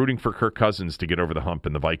 I'm rooting for Kirk Cousins to get over the hump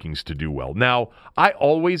and the Vikings to do well. Now, I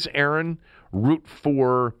always, Aaron, root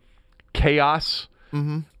for chaos.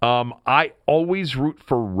 Mm-hmm. I always root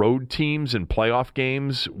for road teams in playoff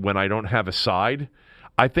games when I don't have a side.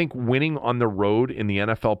 I think winning on the road in the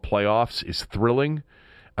NFL playoffs is thrilling.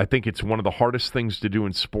 I think it's one of the hardest things to do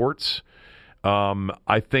in sports.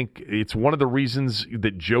 I think it's one of the reasons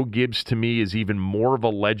that Joe Gibbs, to me, is even more of a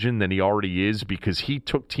legend than he already is, because he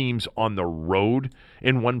took teams on the road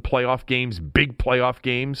and won playoff games, big playoff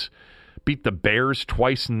games, beat the Bears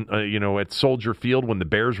twice at Soldier Field when the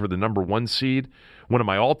Bears were the number 1 seed. One of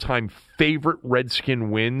my all-time favorite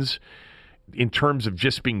Redskin wins in terms of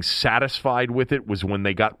just being satisfied with it was when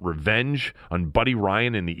they got revenge on Buddy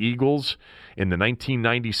Ryan and the Eagles in the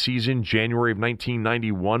 1990 season, January of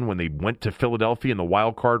 1991, when they went to Philadelphia in the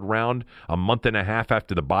wild card round a month and a half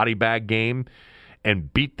after the body bag game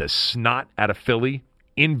and beat the snot out of Philly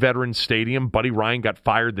in Veterans Stadium. Buddy Ryan got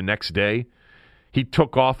fired the next day. He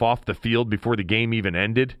took off the field before the game even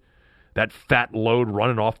ended. That fat load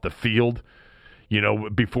running off the field,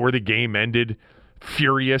 before the game ended,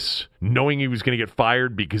 furious, knowing he was going to get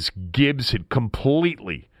fired because Gibbs had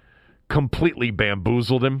completely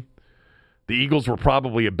bamboozled him. The Eagles were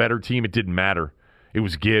probably a better team. It didn't matter. It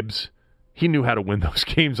was Gibbs. He knew how to win those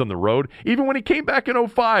games on the road. Even when he came back in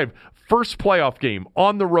 2005, first playoff game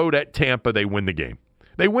on the road at Tampa, they win the game.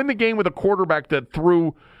 They win the game with a quarterback that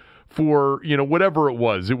threw for, whatever it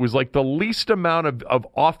was. It was like the least amount of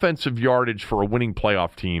offensive yardage for a winning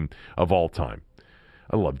playoff team of all time.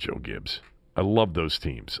 I love Joe Gibbs. I love those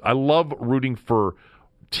teams. I love rooting for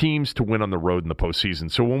teams to win on the road in the postseason.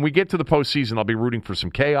 So when we get to the postseason, I'll be rooting for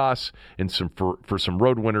some chaos and for some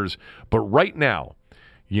road winners. But right now,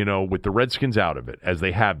 with the Redskins out of it, as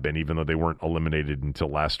they have been, even though they weren't eliminated until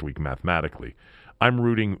last week mathematically, I'm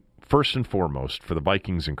rooting first and foremost for the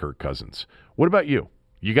Vikings and Kirk Cousins. What about you?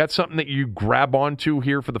 You got something that you grab onto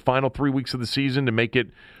here for the final 3 weeks of the season to make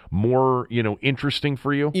it more, interesting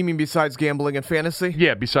for you? You mean besides gambling and fantasy?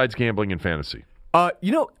 Yeah, besides gambling and fantasy.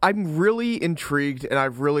 I'm really intrigued, and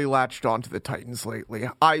I've really latched on to the Titans lately.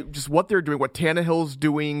 What they're doing, what Tannehill's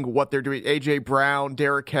doing, what they're doing, A.J. Brown,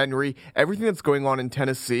 Derrick Henry, everything that's going on in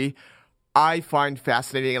Tennessee, I find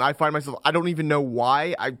fascinating, and I find myself, I don't even know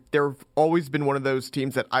why. They've always been one of those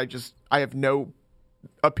teams that I have no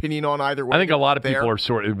opinion on either way. I think a lot of people are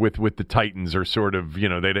sort of with the Titans are sort of,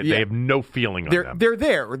 they have no feeling on them.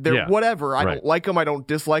 They're whatever. I don't like them. I don't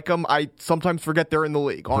dislike them. I sometimes forget they're in the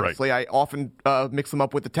league. Honestly, I often mix them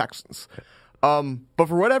up with the Texans. But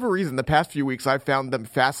for whatever reason, the past few weeks, I've found them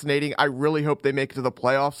fascinating. I really hope they make it to the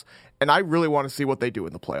playoffs, and I really want to see what they do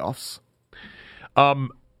in the playoffs.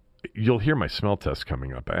 You'll hear my smell test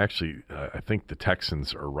coming up. I think the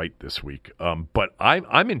Texans are right this week. But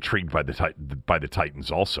I'm intrigued by the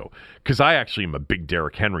Titans also, because I actually am a big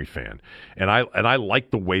Derrick Henry fan, and I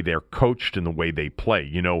like the way they're coached and the way they play.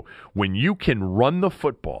 When you can run the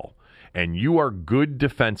football and you are good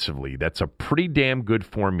defensively, that's a pretty damn good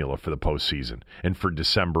formula for the postseason and for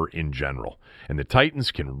December in general. And the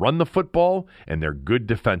Titans can run the football, and they're good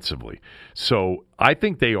defensively. So I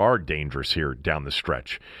think they are dangerous here down the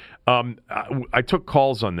stretch. I took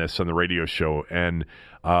calls on this on the radio show, and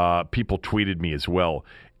people tweeted me as well.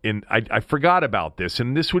 And I forgot about this,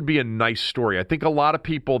 and this would be a nice story. I think a lot of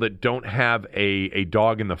people that don't have a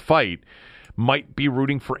dog in the fight might be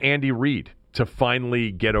rooting for Andy Reid to finally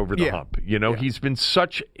get over the hump. He's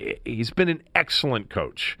been an excellent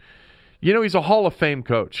coach. He's a Hall of Fame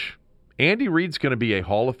coach. Andy Reid's going to be a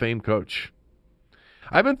Hall of Fame coach.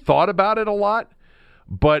 I haven't thought about it a lot,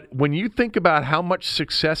 but when you think about how much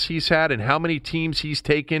success he's had and how many teams he's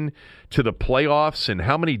taken to the playoffs and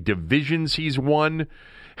how many divisions he's won,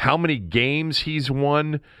 how many games he's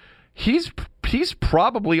won, he's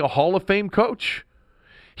probably a Hall of Fame coach.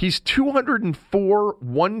 He's 204,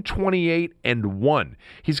 128, and 1.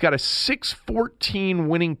 He's got a 614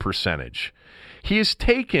 winning percentage. He has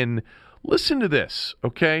taken, listen to this,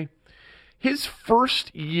 okay? His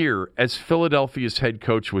first year as Philadelphia's head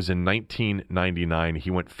coach was in 1999. He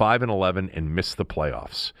went 5-11 and missed the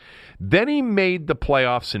playoffs. Then he made the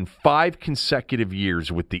playoffs in 5 consecutive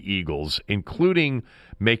years with the Eagles, including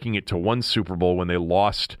making it to one Super Bowl when they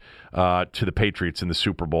lost to the Patriots in the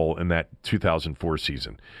Super Bowl in that 2004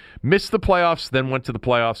 season. Missed the playoffs, then went to the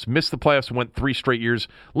playoffs. Missed the playoffs, went 3 straight years.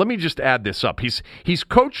 Let me just add this up. He's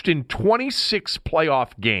coached in 26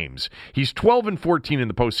 playoff games. He's 12-14 in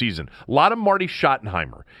the postseason. A lot of Marty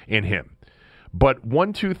Schottenheimer in him. But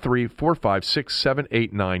 1, 2, 3, 4, 5, 6, 7,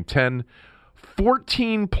 8, 9, 10,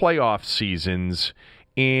 14 playoff seasons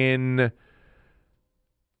in,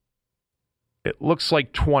 it looks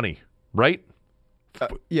like 20, right?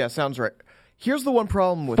 Yeah, sounds right. Here's the one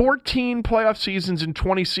problem with 14 playoff seasons in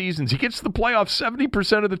 20 seasons. He gets to the playoffs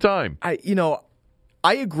 70% of the time.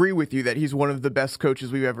 I agree with you that he's one of the best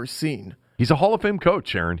coaches we've ever seen. He's a Hall of Fame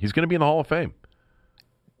coach, Aaron. He's going to be in the Hall of Fame.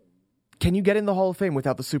 Can you get in the Hall of Fame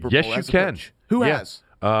without the Super Bowl? Yes, you can. Coach? Who has?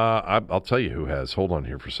 I'll tell you who has. Hold on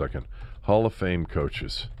here for a second. Hall of Fame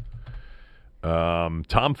coaches.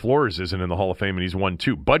 Tom Flores isn't in the Hall of Fame, and he's won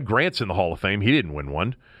 2. Bud Grant's in the Hall of Fame. He didn't win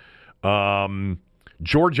one.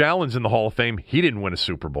 George Allen's in the Hall of Fame. He didn't win a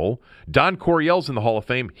Super Bowl. Don Coryell's in the Hall of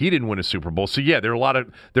Fame. He didn't win a Super Bowl. So, yeah, there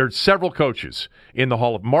are several coaches in the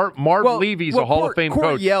Hall of Marv Levy's a Hall of Fame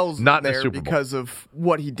coach, not in the Super Bowl. Because of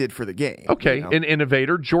what he did for the game. Okay, an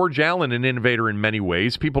innovator. George Allen, an innovator in many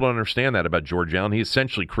ways. People don't understand that about George Allen. He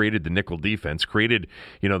essentially created the nickel defense, created,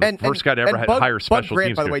 the first guy to ever hire special Bud Grant,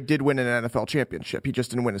 teams. by the way, did win an NFL championship. He just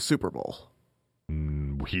didn't win a Super Bowl.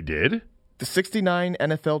 He did? The 69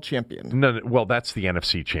 NFL champion. No, well, that's the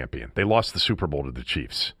NFC champion. They lost the Super Bowl to the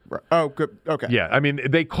Chiefs. Right. Oh, good. Okay. Yeah, I mean,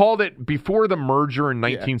 they called it, before the merger in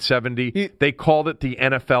 1970, they called it the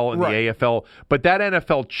NFL and the AFL. But that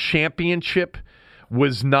NFL championship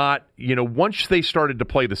was not, once they started to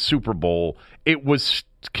play the Super Bowl, it was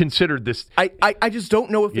considered this. I just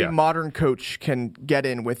don't know if a modern coach can get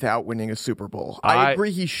in without winning a Super Bowl. I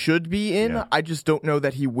agree he should be in. Yeah. I just don't know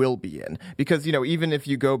that he will be in. Because, even if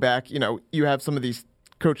you go back, you have some of these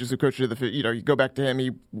coaches who coached you go back to him,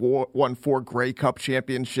 he won 4 Grey Cup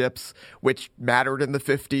championships, which mattered in the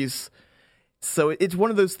 50s. So it's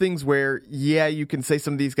one of those things where, yeah, you can say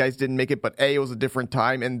some of these guys didn't make it, but it was a different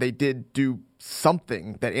time, and they did do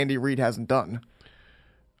something that Andy Reid hasn't done.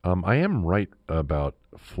 I am right about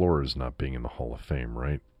Flores not being in the Hall of Fame,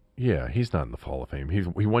 right? Yeah, he's not in the Hall of Fame. He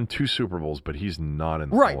won 2 Super Bowls, but he's not in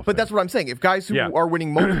the Hall of Fame. Right, but that's what I'm saying. If guys who are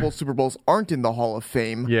winning multiple Super Bowls aren't in the Hall of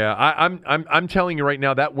Fame, yeah, I'm telling you right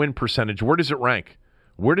now, that win percentage, where does it rank?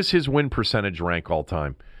 Where does his win percentage rank all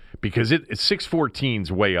time? Because it's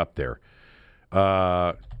 614's way up there.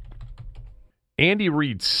 Andy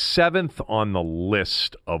Reid 7th on the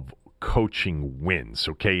list of coaching wins,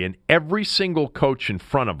 okay? And every single coach in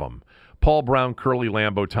front of him, Paul Brown, Curly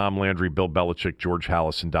Lambeau, Tom Landry, Bill Belichick, George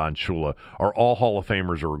Halas, and Don Shula, are all Hall of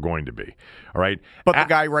Famers or are going to be, all right? But the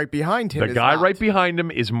guy right behind him right behind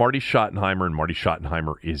him is Marty Schottenheimer, and Marty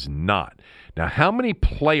Schottenheimer is not. Now, how many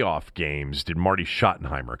playoff games did Marty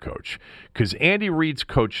Schottenheimer coach? Because Andy Reid's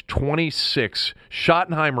coached 26,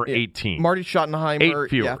 Schottenheimer 18. Marty Schottenheimer, 8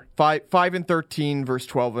 fewer. 5-13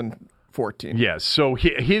 versus 12-14. Yeah, so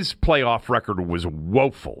his playoff record was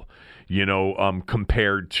woeful,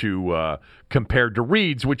 compared to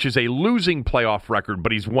Reid's, which is a losing playoff record,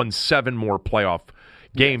 but he's won 7 more playoff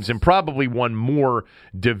games and probably won more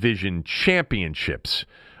division championships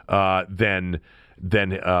than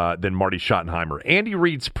Marty Schottenheimer. Andy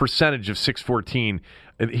Reid's percentage of 614.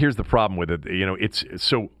 Here's the problem with it. It's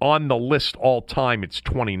so on the list all time, it's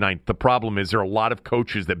 29th. The problem is there are a lot of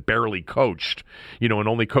coaches that barely coached, and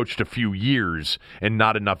only coached a few years and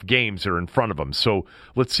not enough games are in front of them. So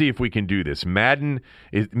let's see if we can do this.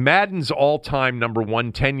 Madden's all-time number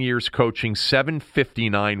 1, 10 years coaching,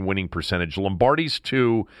 759 winning percentage. Lombardi's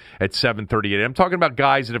 2 at 738. I'm talking about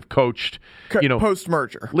guys that have coached,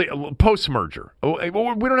 post-merger. Post-merger. We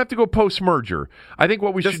don't have to go post-merger. I think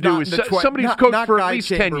what we should do is somebody's coached for at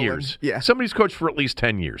least 10 years. Yeah. Somebody's coached for at least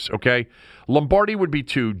 10 years, okay? Lombardi would be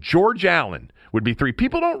 2. George Allen would be 3.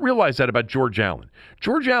 People don't realize that about George Allen.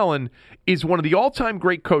 George Allen is one of the all-time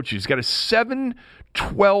great coaches. He's got a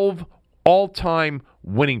 712 all-time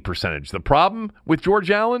winning percentage. The problem with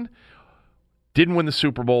George Allen, didn't win the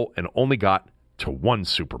Super Bowl and only got to 1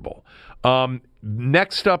 Super Bowl.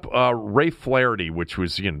 Next up, Ray Flaherty, which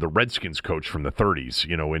was the Redskins coach from the 30s,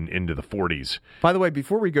 into the 40s. By the way,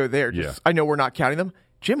 before we go there, I know we're not counting them.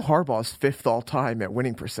 Jim Harbaugh's 5th all time at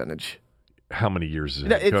winning percenage. How many years is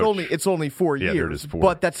it? It's only 4 years. There it is, 4.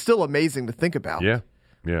 But that's still amazing to think about. Yeah.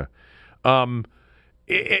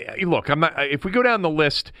 Look, I'm not. If we go down the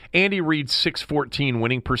list, Andy Reid's 614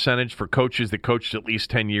 winning percentage for coaches that coached at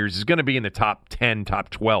least 10 years is going to be in the top 10, top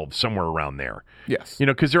 12, somewhere around there. Yes.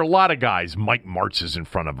 Because there are a lot of guys. Mike Martz is in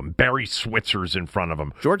front of him. Barry Switzer's in front of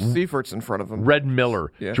him. George Seifert's in front of him. Red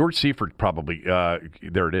Miller. Yeah. George Seifert probably,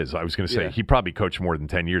 there it is. I was going to say, he probably coached more than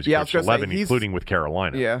 10 years. He coached 11, including with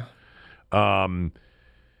Carolina. Yeah.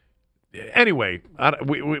 Anyway,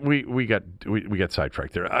 we got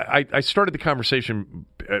sidetracked there. I started the conversation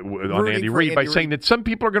on Andy Reid by saying that some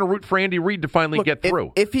people are going to root for Andy Reid to finally get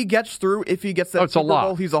through. If he gets through, if he gets that Super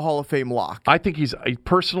Bowl, he's a Hall of Fame lock. I think he's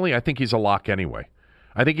a lock anyway.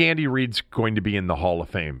 I think Andy Reid's going to be in the Hall of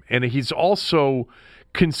Fame, and he's also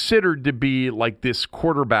considered to be like this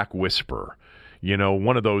quarterback whisperer,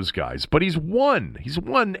 one of those guys. But he's won. He's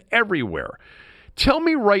won everywhere. Tell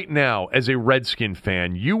me right now, as a Redskin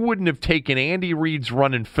fan, you wouldn't have taken Andy Reid's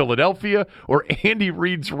run in Philadelphia or Andy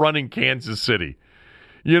Reid's run in Kansas City.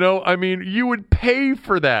 You would pay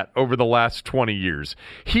for that over the last 20 years.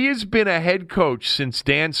 He has been a head coach since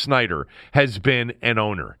Dan Snyder has been an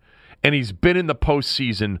owner. And he's been in the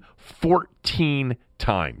postseason 14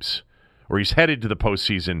 times. Or he's headed to the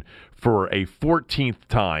postseason for a 14th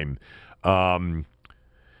time. I'm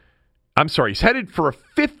sorry, he's headed for a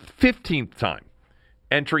 15th time.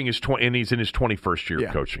 Entering and he's in his 21st year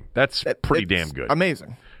of coaching. That's pretty damn good.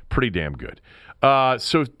 Amazing. Pretty damn good.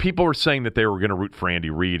 So people were saying that they were going to root for Andy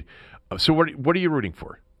Reid. So what are you rooting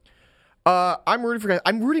for? I'm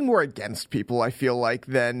rooting more against people, I feel like,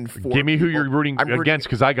 than for Give me who you're rooting against,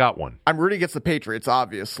 because I got one. I'm rooting against the Patriots,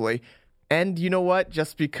 obviously. And you know what?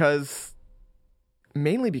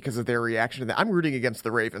 Mainly because of their reaction to that. I'm rooting against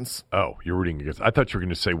the Ravens. Oh, you're rooting against. I thought you were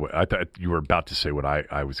going to say what I thought you were about to say. What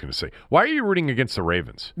I was going to say. Why are you rooting against the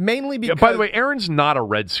Ravens? Mainly because. By the way, Aaron's not a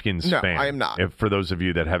Redskins fan. I am not. For those of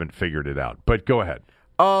you that haven't figured it out, but go ahead.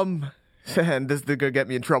 And this is going to get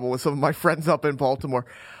me in trouble with some of my friends up in Baltimore.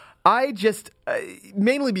 I just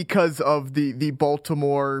mainly because of the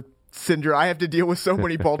Baltimore syndrome. I have to deal with so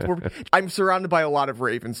many Baltimore. I'm surrounded by a lot of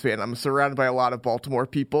Ravens fans. I'm surrounded by a lot of Baltimore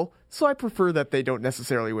people. So I prefer that they don't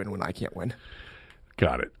necessarily win when I can't win.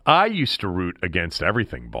 Got it. I used to root against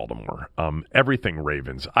everything Baltimore, everything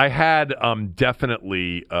Ravens. I had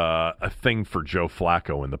definitely a thing for Joe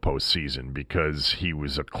Flacco in the postseason because he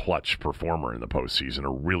was a clutch performer in the postseason, a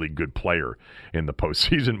really good player in the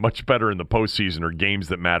postseason, much better in the postseason or games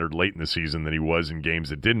that mattered late in the season than he was in games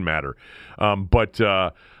that didn't matter. But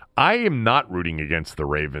I am not rooting against the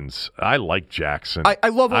Ravens. I like Jackson. I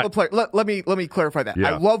love all the players. Let me clarify that.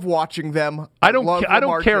 Yeah. I love watching them. I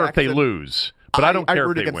don't care if they lose. But I don't care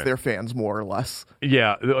root if they against win. their fans more or less.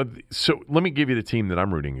 Yeah. So let me give you the team that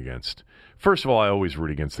I'm rooting against. First of all, I always root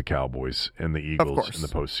against the Cowboys and the Eagles in the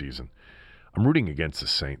postseason. I'm rooting against the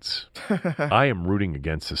Saints. I am rooting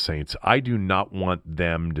against the Saints. I do not want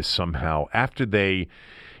them to somehow, after they,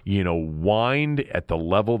 wind at the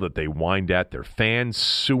level that they wind at, their fans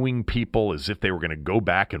suing people as if they were going to go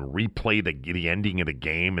back and replay the ending of the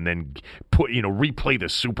game and then replay the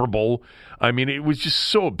Super Bowl. I mean, it was just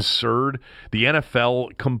so absurd. The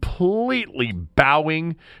NFL completely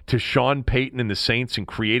bowing to Sean Payton and the Saints and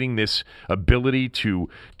creating this ability to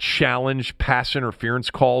challenge pass interference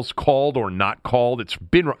calls, called or not called. It's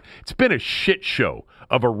been a shit show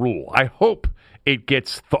of a rule. I hope it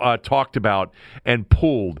gets talked about and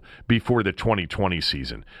pulled before the 2020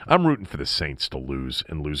 season. I'm rooting for the Saints to lose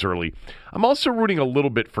and lose early. I'm also rooting a little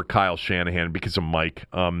bit for Kyle Shanahan because of Mike.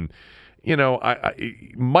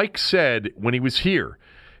 Mike said when he was here,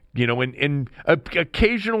 and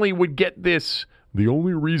occasionally would get this, the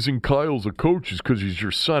only reason Kyle's a coach is because he's your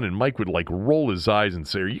son. And Mike would roll his eyes and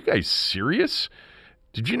say, are you guys serious?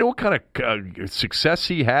 Did you know what kind of success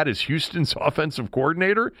he had as Houston's offensive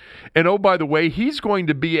coordinator? And oh, by the way, he's going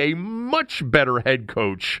to be a much better head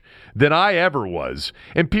coach than I ever was.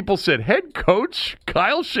 And people said, head coach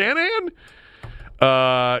Kyle Shanahan?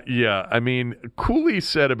 Yeah, I mean, Cooley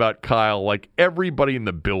said about Kyle, everybody in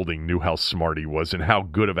the building knew how smart he was and how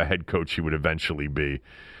good of a head coach he would eventually be.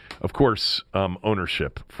 Of course,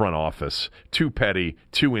 ownership, front office, too petty,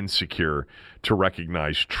 too insecure to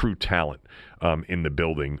recognize true talent in the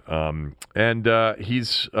building. And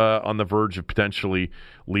he's on the verge of potentially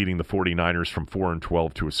leading the 49ers from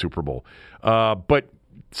 4-12 to a Super Bowl.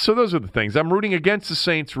 So those are the things. I'm rooting against the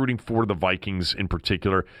Saints, rooting for the Vikings in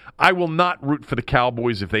particular. I will not root for the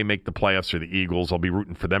Cowboys if they make the playoffs or the Eagles. I'll be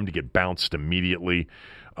rooting for them to get bounced immediately.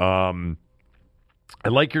 I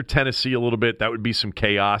like your Tennessee a little bit. That would be some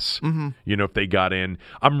chaos, if they got in.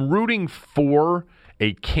 I'm rooting for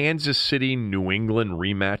a Kansas City-New England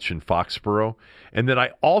rematch in Foxborough. And then I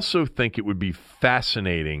also think it would be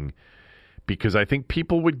fascinating because I think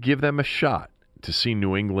people would give them a shot to see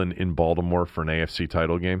New England in Baltimore for an AFC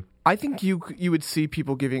title game. I think you would see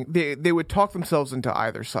people they would talk themselves into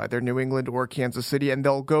either side, they're New England or Kansas City, and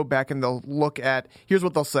they'll go back and they'll look at, here's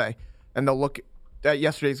what they'll say, and they'll look at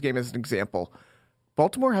yesterday's game as an example.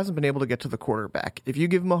 Baltimore hasn't been able to get to the quarterback. If you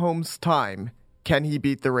give Mahomes time, can he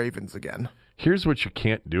beat the Ravens again? Here's what you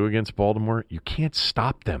can't do against Baltimore. You can't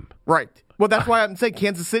stop them. Right. Well, that's why I'm saying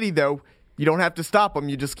Kansas City, though, you don't have to stop them.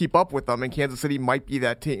 You just keep up with them, and Kansas City might be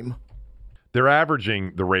that team. They're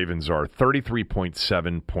averaging, the Ravens are,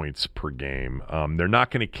 33.7 points per game. They're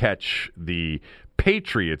not going to catch the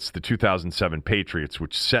Patriots, the 2007 Patriots,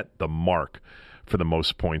 which set the mark for the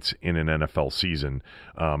most points in an NFL season,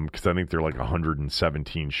 because I think they're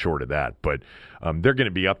 117 short of that. But they're going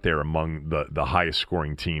to be up there among the highest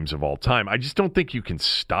scoring teams of all time. I just don't think you can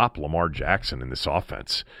stop Lamar Jackson in this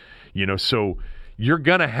offense. So you're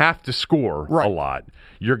going to have to score a lot.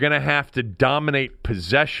 You're going to have to dominate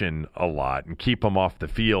possession a lot and keep them off the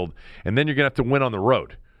field, and then you're going to have to win on the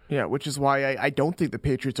road. Yeah, which is why I don't think the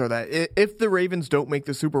Patriots are that. If the Ravens don't make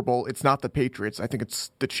the Super Bowl, it's not the Patriots. I think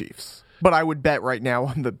it's the Chiefs. But I would bet right now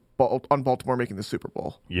on Baltimore making the Super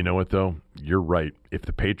Bowl. You know what, though? You're right. If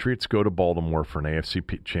the Patriots go to Baltimore for an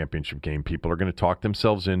AFC championship game, people are going to talk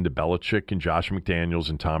themselves into Belichick and Josh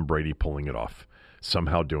McDaniels and Tom Brady pulling it off,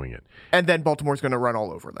 somehow doing it. And then Baltimore's going to run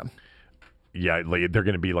all over them. Yeah, they're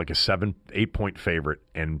going to be like a 7-8 point favorite,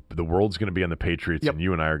 and the world's going to be on the Patriots, and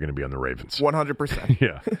you and I are going to be on the Ravens. 100%.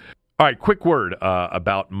 Yeah. All right, quick word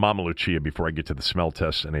about Mama Lucia before I get to the smell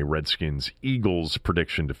test and a Redskins-Eagles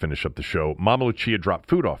prediction to finish up the show. Mama Lucia dropped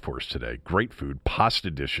food off for us today. Great food,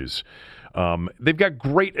 pasta dishes. They've got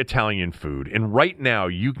great Italian food, and right now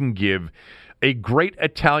you can give a great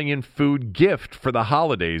Italian food gift for the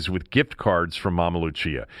holidays with gift cards from Mama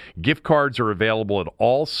Lucia. Gift cards are available at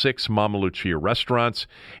all 6 Mama Lucia restaurants.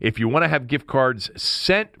 If you want to have gift cards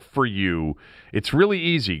sent for you, it's really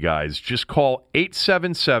easy, guys. Just call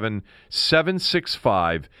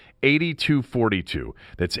 877-765-8242.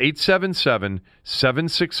 That's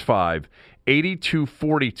 877-765-8242.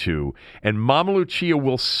 8242, and Mama Lucia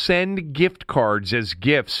will send gift cards as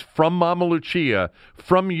gifts from Mama Lucia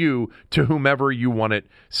from you to whomever you want it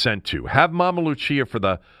sent to. Have Mama Lucia for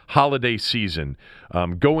the holiday season.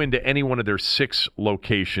 Go into any one of their 6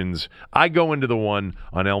 locations. I go into the one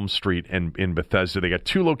on Elm Street and in Bethesda. They got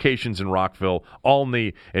 2 locations in Rockville,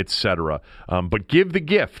 Olney, etc. But give the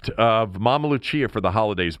gift of Mama Lucia for the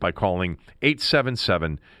holidays by calling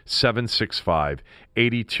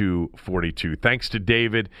 877-765-8242. Thanks to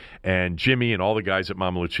David and Jimmy and all the guys at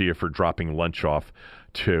Mama Lucia for dropping lunch off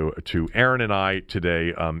to Aaron and I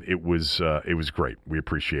today. It was great. We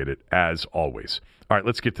appreciate it, as always. All right,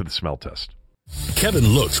 let's get to the smell test. Kevin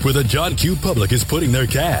looks where the John Q. public is putting their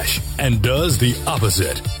cash and does the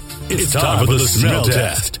opposite. It's time for the smell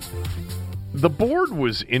test. The board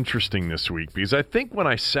was interesting this week because I think when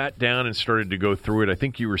I sat down and started to go through it, I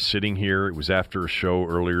think you were sitting here. It was after a show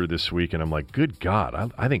earlier this week, and I'm like, good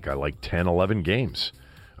God, I think I like 10, 11 games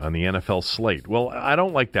on the NFL slate. Well, I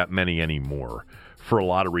don't like that many anymore for a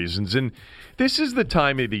lot of reasons. And this is the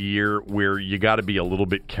time of the year where you got to be a little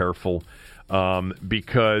bit careful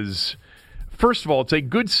because, first of all, it's a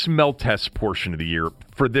good smell test portion of the year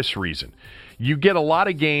for this reason. You get a lot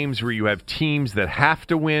of games where you have teams that have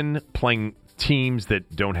to win playing teams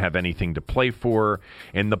that don't have anything to play for,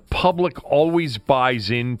 and the public always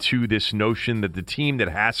buys into this notion that the team that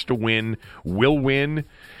has to win will win.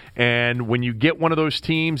 And when you get one of those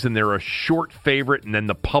teams and they're a short favorite and then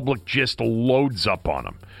the public just loads up on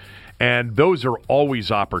them. And those are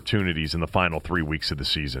always opportunities in the final 3 weeks of the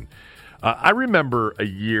season. I remember a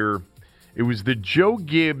year, it was the Joe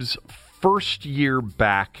Gibbs first year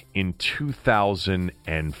back in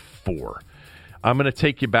 2004. I'm going to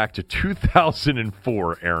take you back to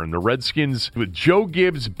 2004, Aaron. The Redskins with Joe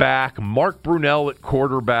Gibbs back, Mark Brunell at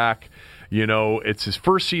quarterback. You know, it's his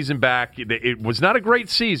first season back. It was not a great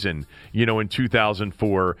season, you know, in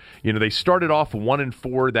 2004. You know, they started off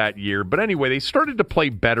 1-4 that year. But anyway, they started to play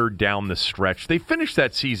better down the stretch. They finished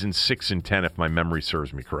that season 6-10, if my memory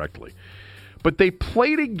serves me correctly. But they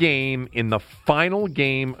played a game in the final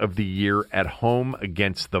game of the year at home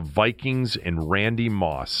against the Vikings and Randy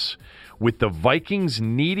Moss, with the Vikings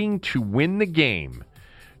needing to win the game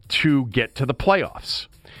to get to the playoffs.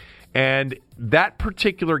 And that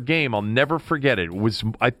particular game, I'll never forget it.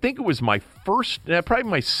 I think it was my first, probably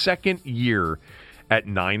my second year at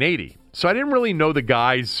 980. So I didn't really know the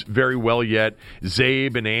guys very well yet.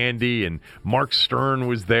 Zabe and Andy and Mark Stern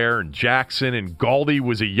was there, and Jackson, and Galdi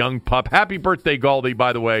was a young pup. Happy birthday, Galdi,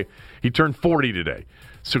 by the way. He turned 40 today.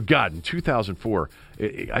 So, God, in 2004,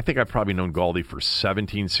 I think I've probably known Galdi for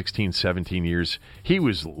 17 years. He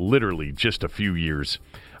was literally just a few years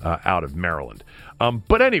out of Maryland.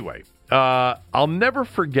 But anyway, I'll never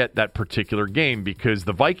forget that particular game because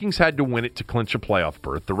the Vikings had to win it to clinch a playoff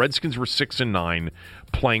berth. The Redskins were 6-9,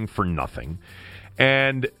 playing for nothing.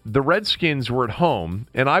 And the Redskins were at home,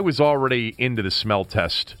 and I was already into the smell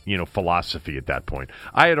test, philosophy at that point.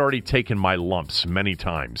 I had already taken my lumps many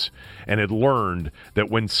times and had learned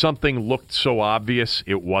that when something looked so obvious,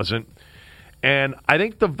 it wasn't. And I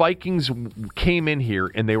think the Vikings came in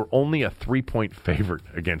here, and they were only a 3-point favorite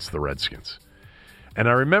against the Redskins. And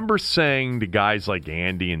I remember saying to guys like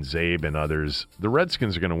Andy and Zabe and others, the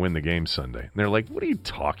Redskins are going to win the game Sunday. And they're like, what are you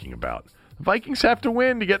talking about? The Vikings have to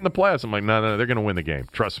win to get in the playoffs. I'm like, no, they're going to win the game.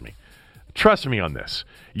 Trust me. Trust me on this.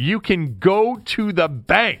 You can go to the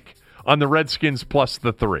bank on the Redskins plus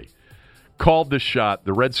the 3. Called the shot.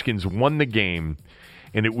 The Redskins won the game.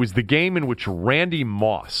 And it was the game in which Randy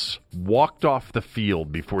Moss walked off the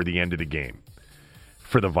field before the end of the game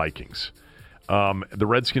for the Vikings. The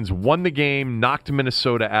Redskins won the game, knocked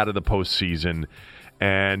Minnesota out of the postseason,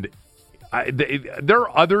 and there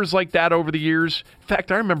are others like that over the years. In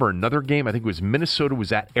fact, I remember another game, I think it was Minnesota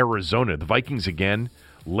was at Arizona, the Vikings again,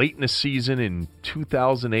 late in the season in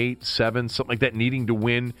 2008, 7, something like that, needing to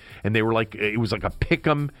win, and they were like, it was like a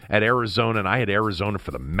pick'em at Arizona, and I had Arizona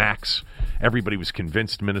for the max. Everybody was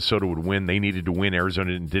convinced Minnesota would win. They needed to win.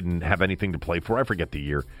 Arizona didn't have anything to play for. I forget the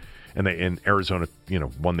year. And Arizona,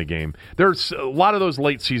 won the game. There's a lot of those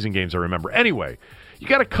late season games I remember. Anyway, you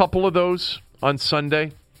got a couple of those on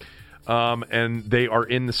Sunday, and they are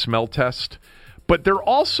in the smell test. But there are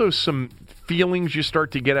also some feelings you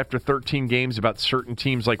start to get after 13 games about certain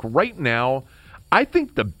teams. Like right now, I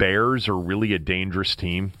think the Bears are really a dangerous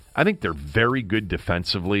team. I think they're very good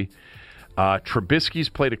defensively. Trubisky's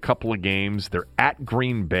played a couple of games. They're at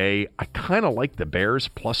Green Bay. I kind of like the Bears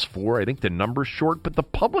 +4. I think the number's short, but the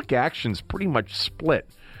public action's pretty much split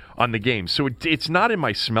on the game. So it's not in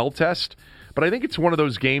my smell test, but I think it's one of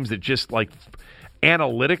those games that just like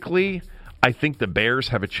analytically, I think the Bears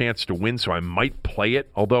have a chance to win, so I might play it,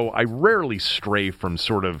 although I rarely stray from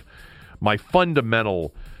sort of my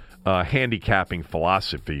fundamental handicapping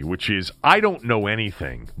philosophy, which is I don't know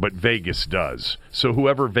anything, but Vegas does. So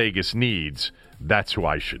whoever Vegas needs, that's who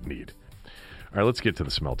I should need. All right, let's get to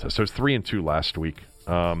the smell test. So I was 3-2 last week,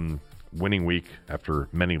 winning week after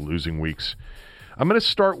many losing weeks. I'm going to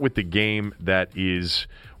start with the game that is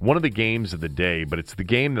one of the games of the day, but it's the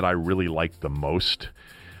game that I really like the most.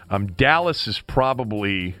 Dallas is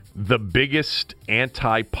probably the biggest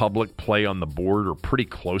anti-public play on the board, or pretty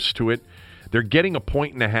close to it. They're getting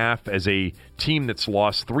 1.5 as a team that's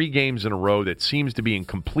lost 3 games in a row that seems to be in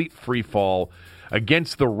complete free fall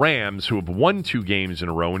against the Rams, who have won 2 games in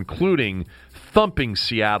a row, including thumping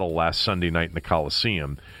Seattle last Sunday night in the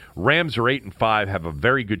Coliseum. Rams are 8-5, have a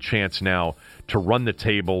very good chance now to run the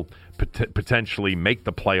table, potentially make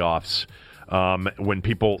the playoffs. When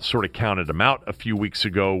people sort of counted them out a few weeks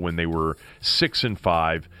ago when they were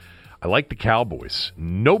 6-5. I like the Cowboys.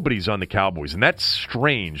 Nobody's on the Cowboys, and that's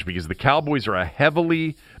strange because the Cowboys are a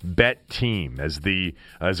heavily bet team.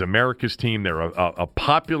 As America's team, they're a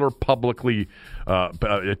popular publicly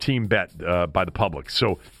a team bet by the public.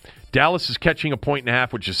 So Dallas is catching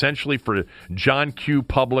 1.5, which essentially for John Q.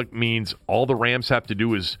 public means all the Rams have to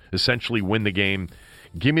do is essentially win the game.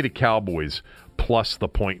 Give me the Cowboys plus the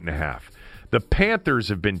 1.5. The Panthers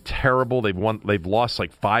have been terrible. They've lost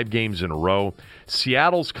like 5 games in a row.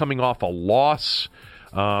 Seattle's coming off a loss.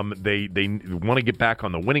 They want to get back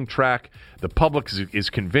on the winning track. The public is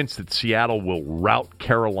convinced that Seattle will rout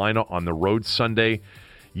Carolina on the road Sunday.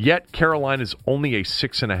 Yet Carolina's only a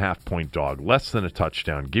 6.5-point dog, less than a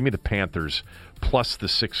touchdown. Give me the Panthers plus the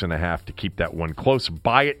 6.5 to keep that one close.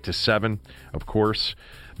 Buy it to 7, of course.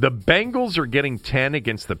 The Bengals are getting 10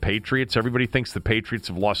 against the Patriots. Everybody thinks the Patriots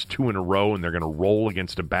have lost 2 in a row and they're going to roll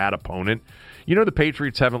against a bad opponent. You know, the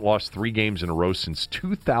Patriots haven't lost 3 games in a row since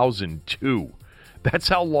 2002. That's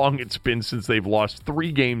how long it's been since they've lost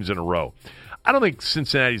 3 games in a row. I don't think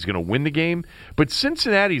Cincinnati's going to win the game, but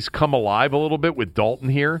Cincinnati's come alive a little bit with Dalton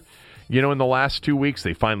here. You know, in the last 2 weeks,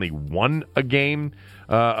 they finally won a game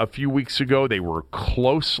a few weeks ago. They were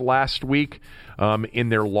close last week. In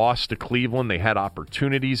their loss to Cleveland, they had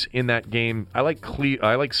opportunities in that game. I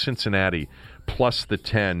like Cincinnati plus the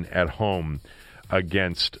 10 at home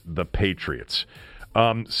against the Patriots.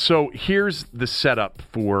 So here's the setup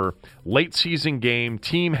for late season game.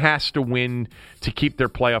 Team has to win to keep their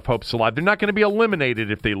playoff hopes alive. They're not going to be eliminated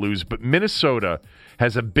if they lose, but Minnesota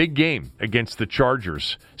has a big game against the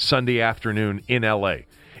Chargers Sunday afternoon in L.A.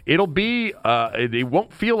 It'll be it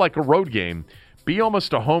won't feel like a road game. Be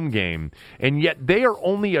almost a home game, and yet they are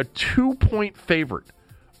only a 2-point favorite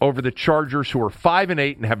over the Chargers, who are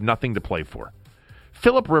 5-8 and have nothing to play for.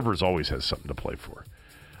 Phillip Rivers always has something to play for.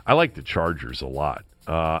 I like the Chargers a lot.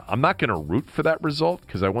 I'm not going to root for that result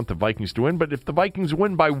because I want the Vikings to win, but if the Vikings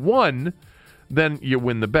win by 1, then you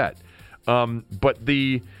win the bet. But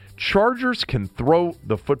the Chargers can throw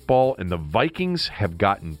the football, and the Vikings have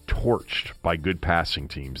gotten torched by good passing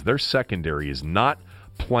teams. Their secondary is not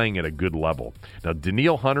playing at a good level. Now,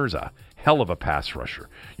 Danielle Hunter's a hell of a pass rusher.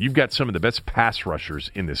 You've got some of the best pass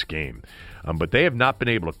rushers in this game, but they have not been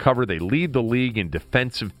able to cover. They lead the league in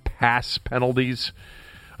defensive pass penalties.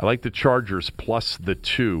 I like the Chargers plus the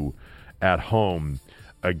 2 at home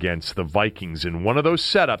against the Vikings in one of those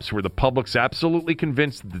setups where the public's absolutely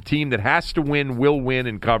convinced that the team that has to win will win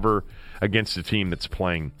and cover against a team that's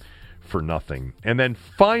playing for nothing. And then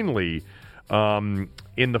finally, in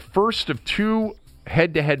the first of 2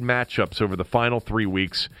 head-to-head matchups over the final 3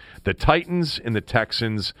 weeks, the Titans and the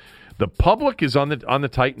Texans. The public is on the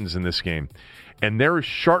Titans in this game, and there is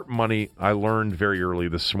sharp money I learned very early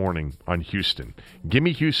this morning on Houston. Give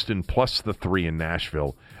me Houston plus the 3 in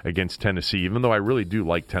Nashville against Tennessee, even though I really do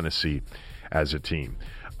like Tennessee as a team.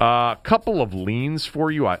 A couple of leans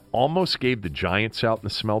for you. I almost gave the Giants out in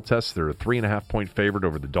the smell test. They're a 3.5-point favorite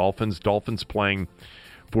over the Dolphins. Dolphins playing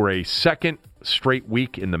for a second straight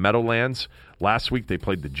week in the Meadowlands. Last week they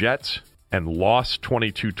played the Jets and lost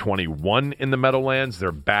 22-21 in the Meadowlands.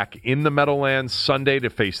 They're back in the Meadowlands Sunday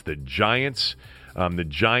to face the Giants. The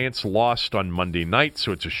Giants lost on Monday night,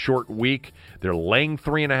 so it's a short week. They're laying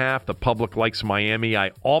 3.5. The public likes Miami.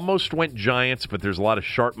 I almost went Giants, but there's a lot of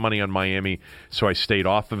sharp money on Miami, so I stayed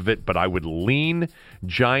off of it. But I would lean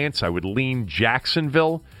Giants. I would lean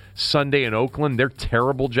Jacksonville Sunday in Oakland. They're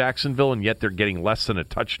terrible, Jacksonville, and yet they're getting less than a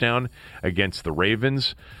touchdown against the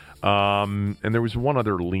Ravens. And there was one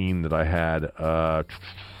other lean that I had.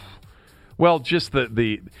 Just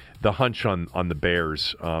the hunch on the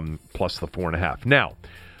Bears plus the 4.5. Now,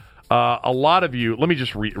 A lot of you, let me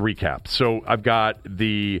just recap. So I've got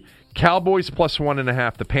the Cowboys plus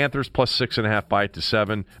 1.5, the Panthers plus 6.5, buy it to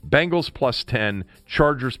 7, Bengals plus 10,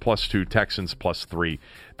 Chargers plus 2, Texans plus 3.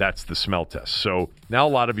 That's the smell test. So now a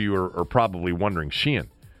lot of you are probably wondering, Sheehan,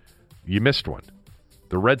 you missed one.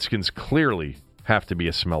 The Redskins clearly have to be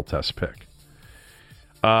a smell test pick.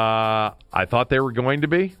 I thought they were going to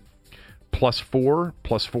be. Plus 4,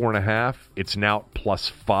 plus 4.5. It's now plus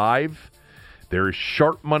 5. There is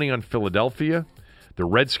sharp money on Philadelphia. The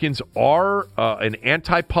Redskins are an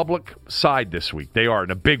anti-public side this week. They are,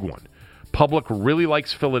 and a big one. Public really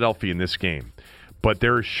likes Philadelphia in this game. But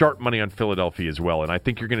there is sharp money on Philadelphia as well, and I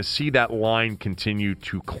think you're going to see that line continue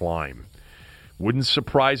to climb. Wouldn't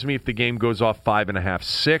surprise me if the game goes off 5.5,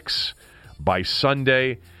 6 by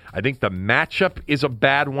Sunday. I think the matchup is a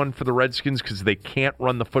bad one for the Redskins because they can't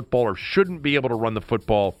run the football or shouldn't be able to run the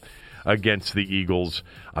football against the Eagles.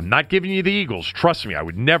 I'm not giving you the Eagles. Trust me, I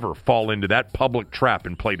would never fall into that public trap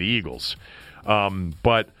and play the Eagles.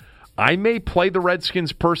 But I may play the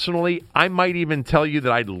Redskins personally. I might even tell you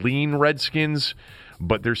that I'd lean Redskins,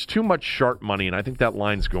 but there's too much sharp money, and I think that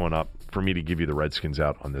line's going up for me to give you the Redskins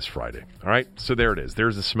out on this Friday. All right, so there it is.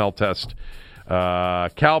 There's the smell test.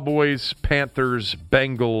 Cowboys, Panthers,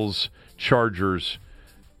 Bengals, Chargers,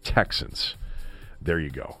 Texans. There you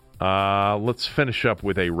go. Let's finish up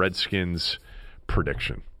with a Redskins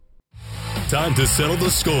prediction. Time to settle the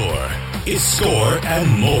score. It's Score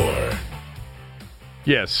and More.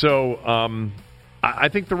 Yeah, so I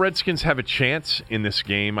think the Redskins have a chance in this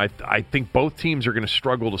game. I think both teams are going to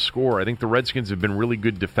struggle to score. I think the Redskins have been really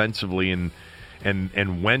good defensively, and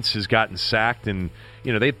Wentz has gotten sacked, and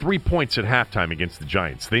they had 3 points at halftime against the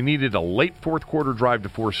Giants. They needed a late fourth quarter drive to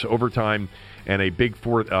force overtime and a big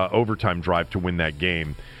overtime drive to win that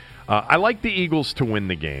game. I like the Eagles to win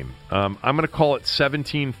the game. I'm going to call it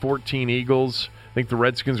 17-14 Eagles. I think the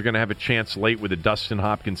Redskins are going to have a chance late with a Dustin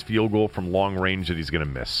Hopkins field goal from long range that he's going to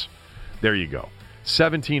miss. There you go.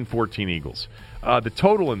 17-14 Eagles. The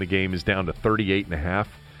total in the game is down to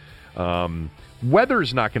 38.5.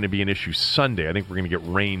 Weather's not going to be an issue Sunday. I think we're going to get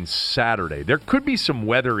rain Saturday. There could be some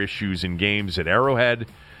weather issues in games at Arrowhead.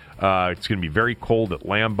 It's going to be very cold at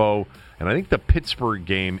Lambeau. And I think the Pittsburgh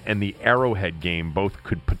game and the Arrowhead game both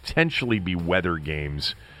could potentially be weather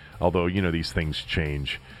games, although, these things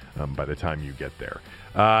change by the time you get there.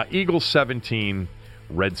 Eagles 17,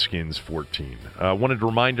 Redskins 14. Wanted to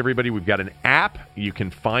remind everybody we've got an app. You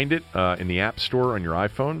can find it in the App Store on your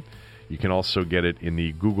iPhone. You can also get it in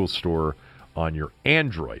the Google Store on your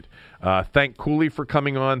Android. Thank Cooley for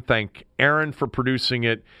coming on. Thank Aaron for producing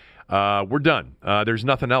it. We're done. There's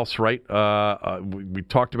nothing else, right? We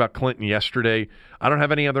talked about Clinton yesterday. I don't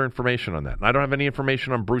have any other information on that. And I don't have any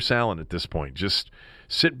information on Bruce Allen at this point. Just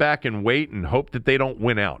sit back and wait and hope that they don't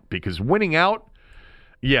win out. Because winning out,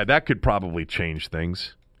 yeah, that could probably change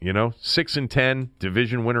things. 6-10,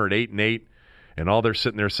 division winner at 8-8. And all they're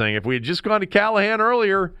sitting there saying, if we had just gone to Callahan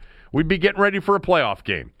earlier, we'd be getting ready for a playoff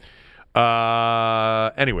game.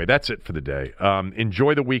 Anyway, that's it for the day.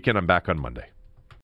 Enjoy the weekend. I'm back on Monday.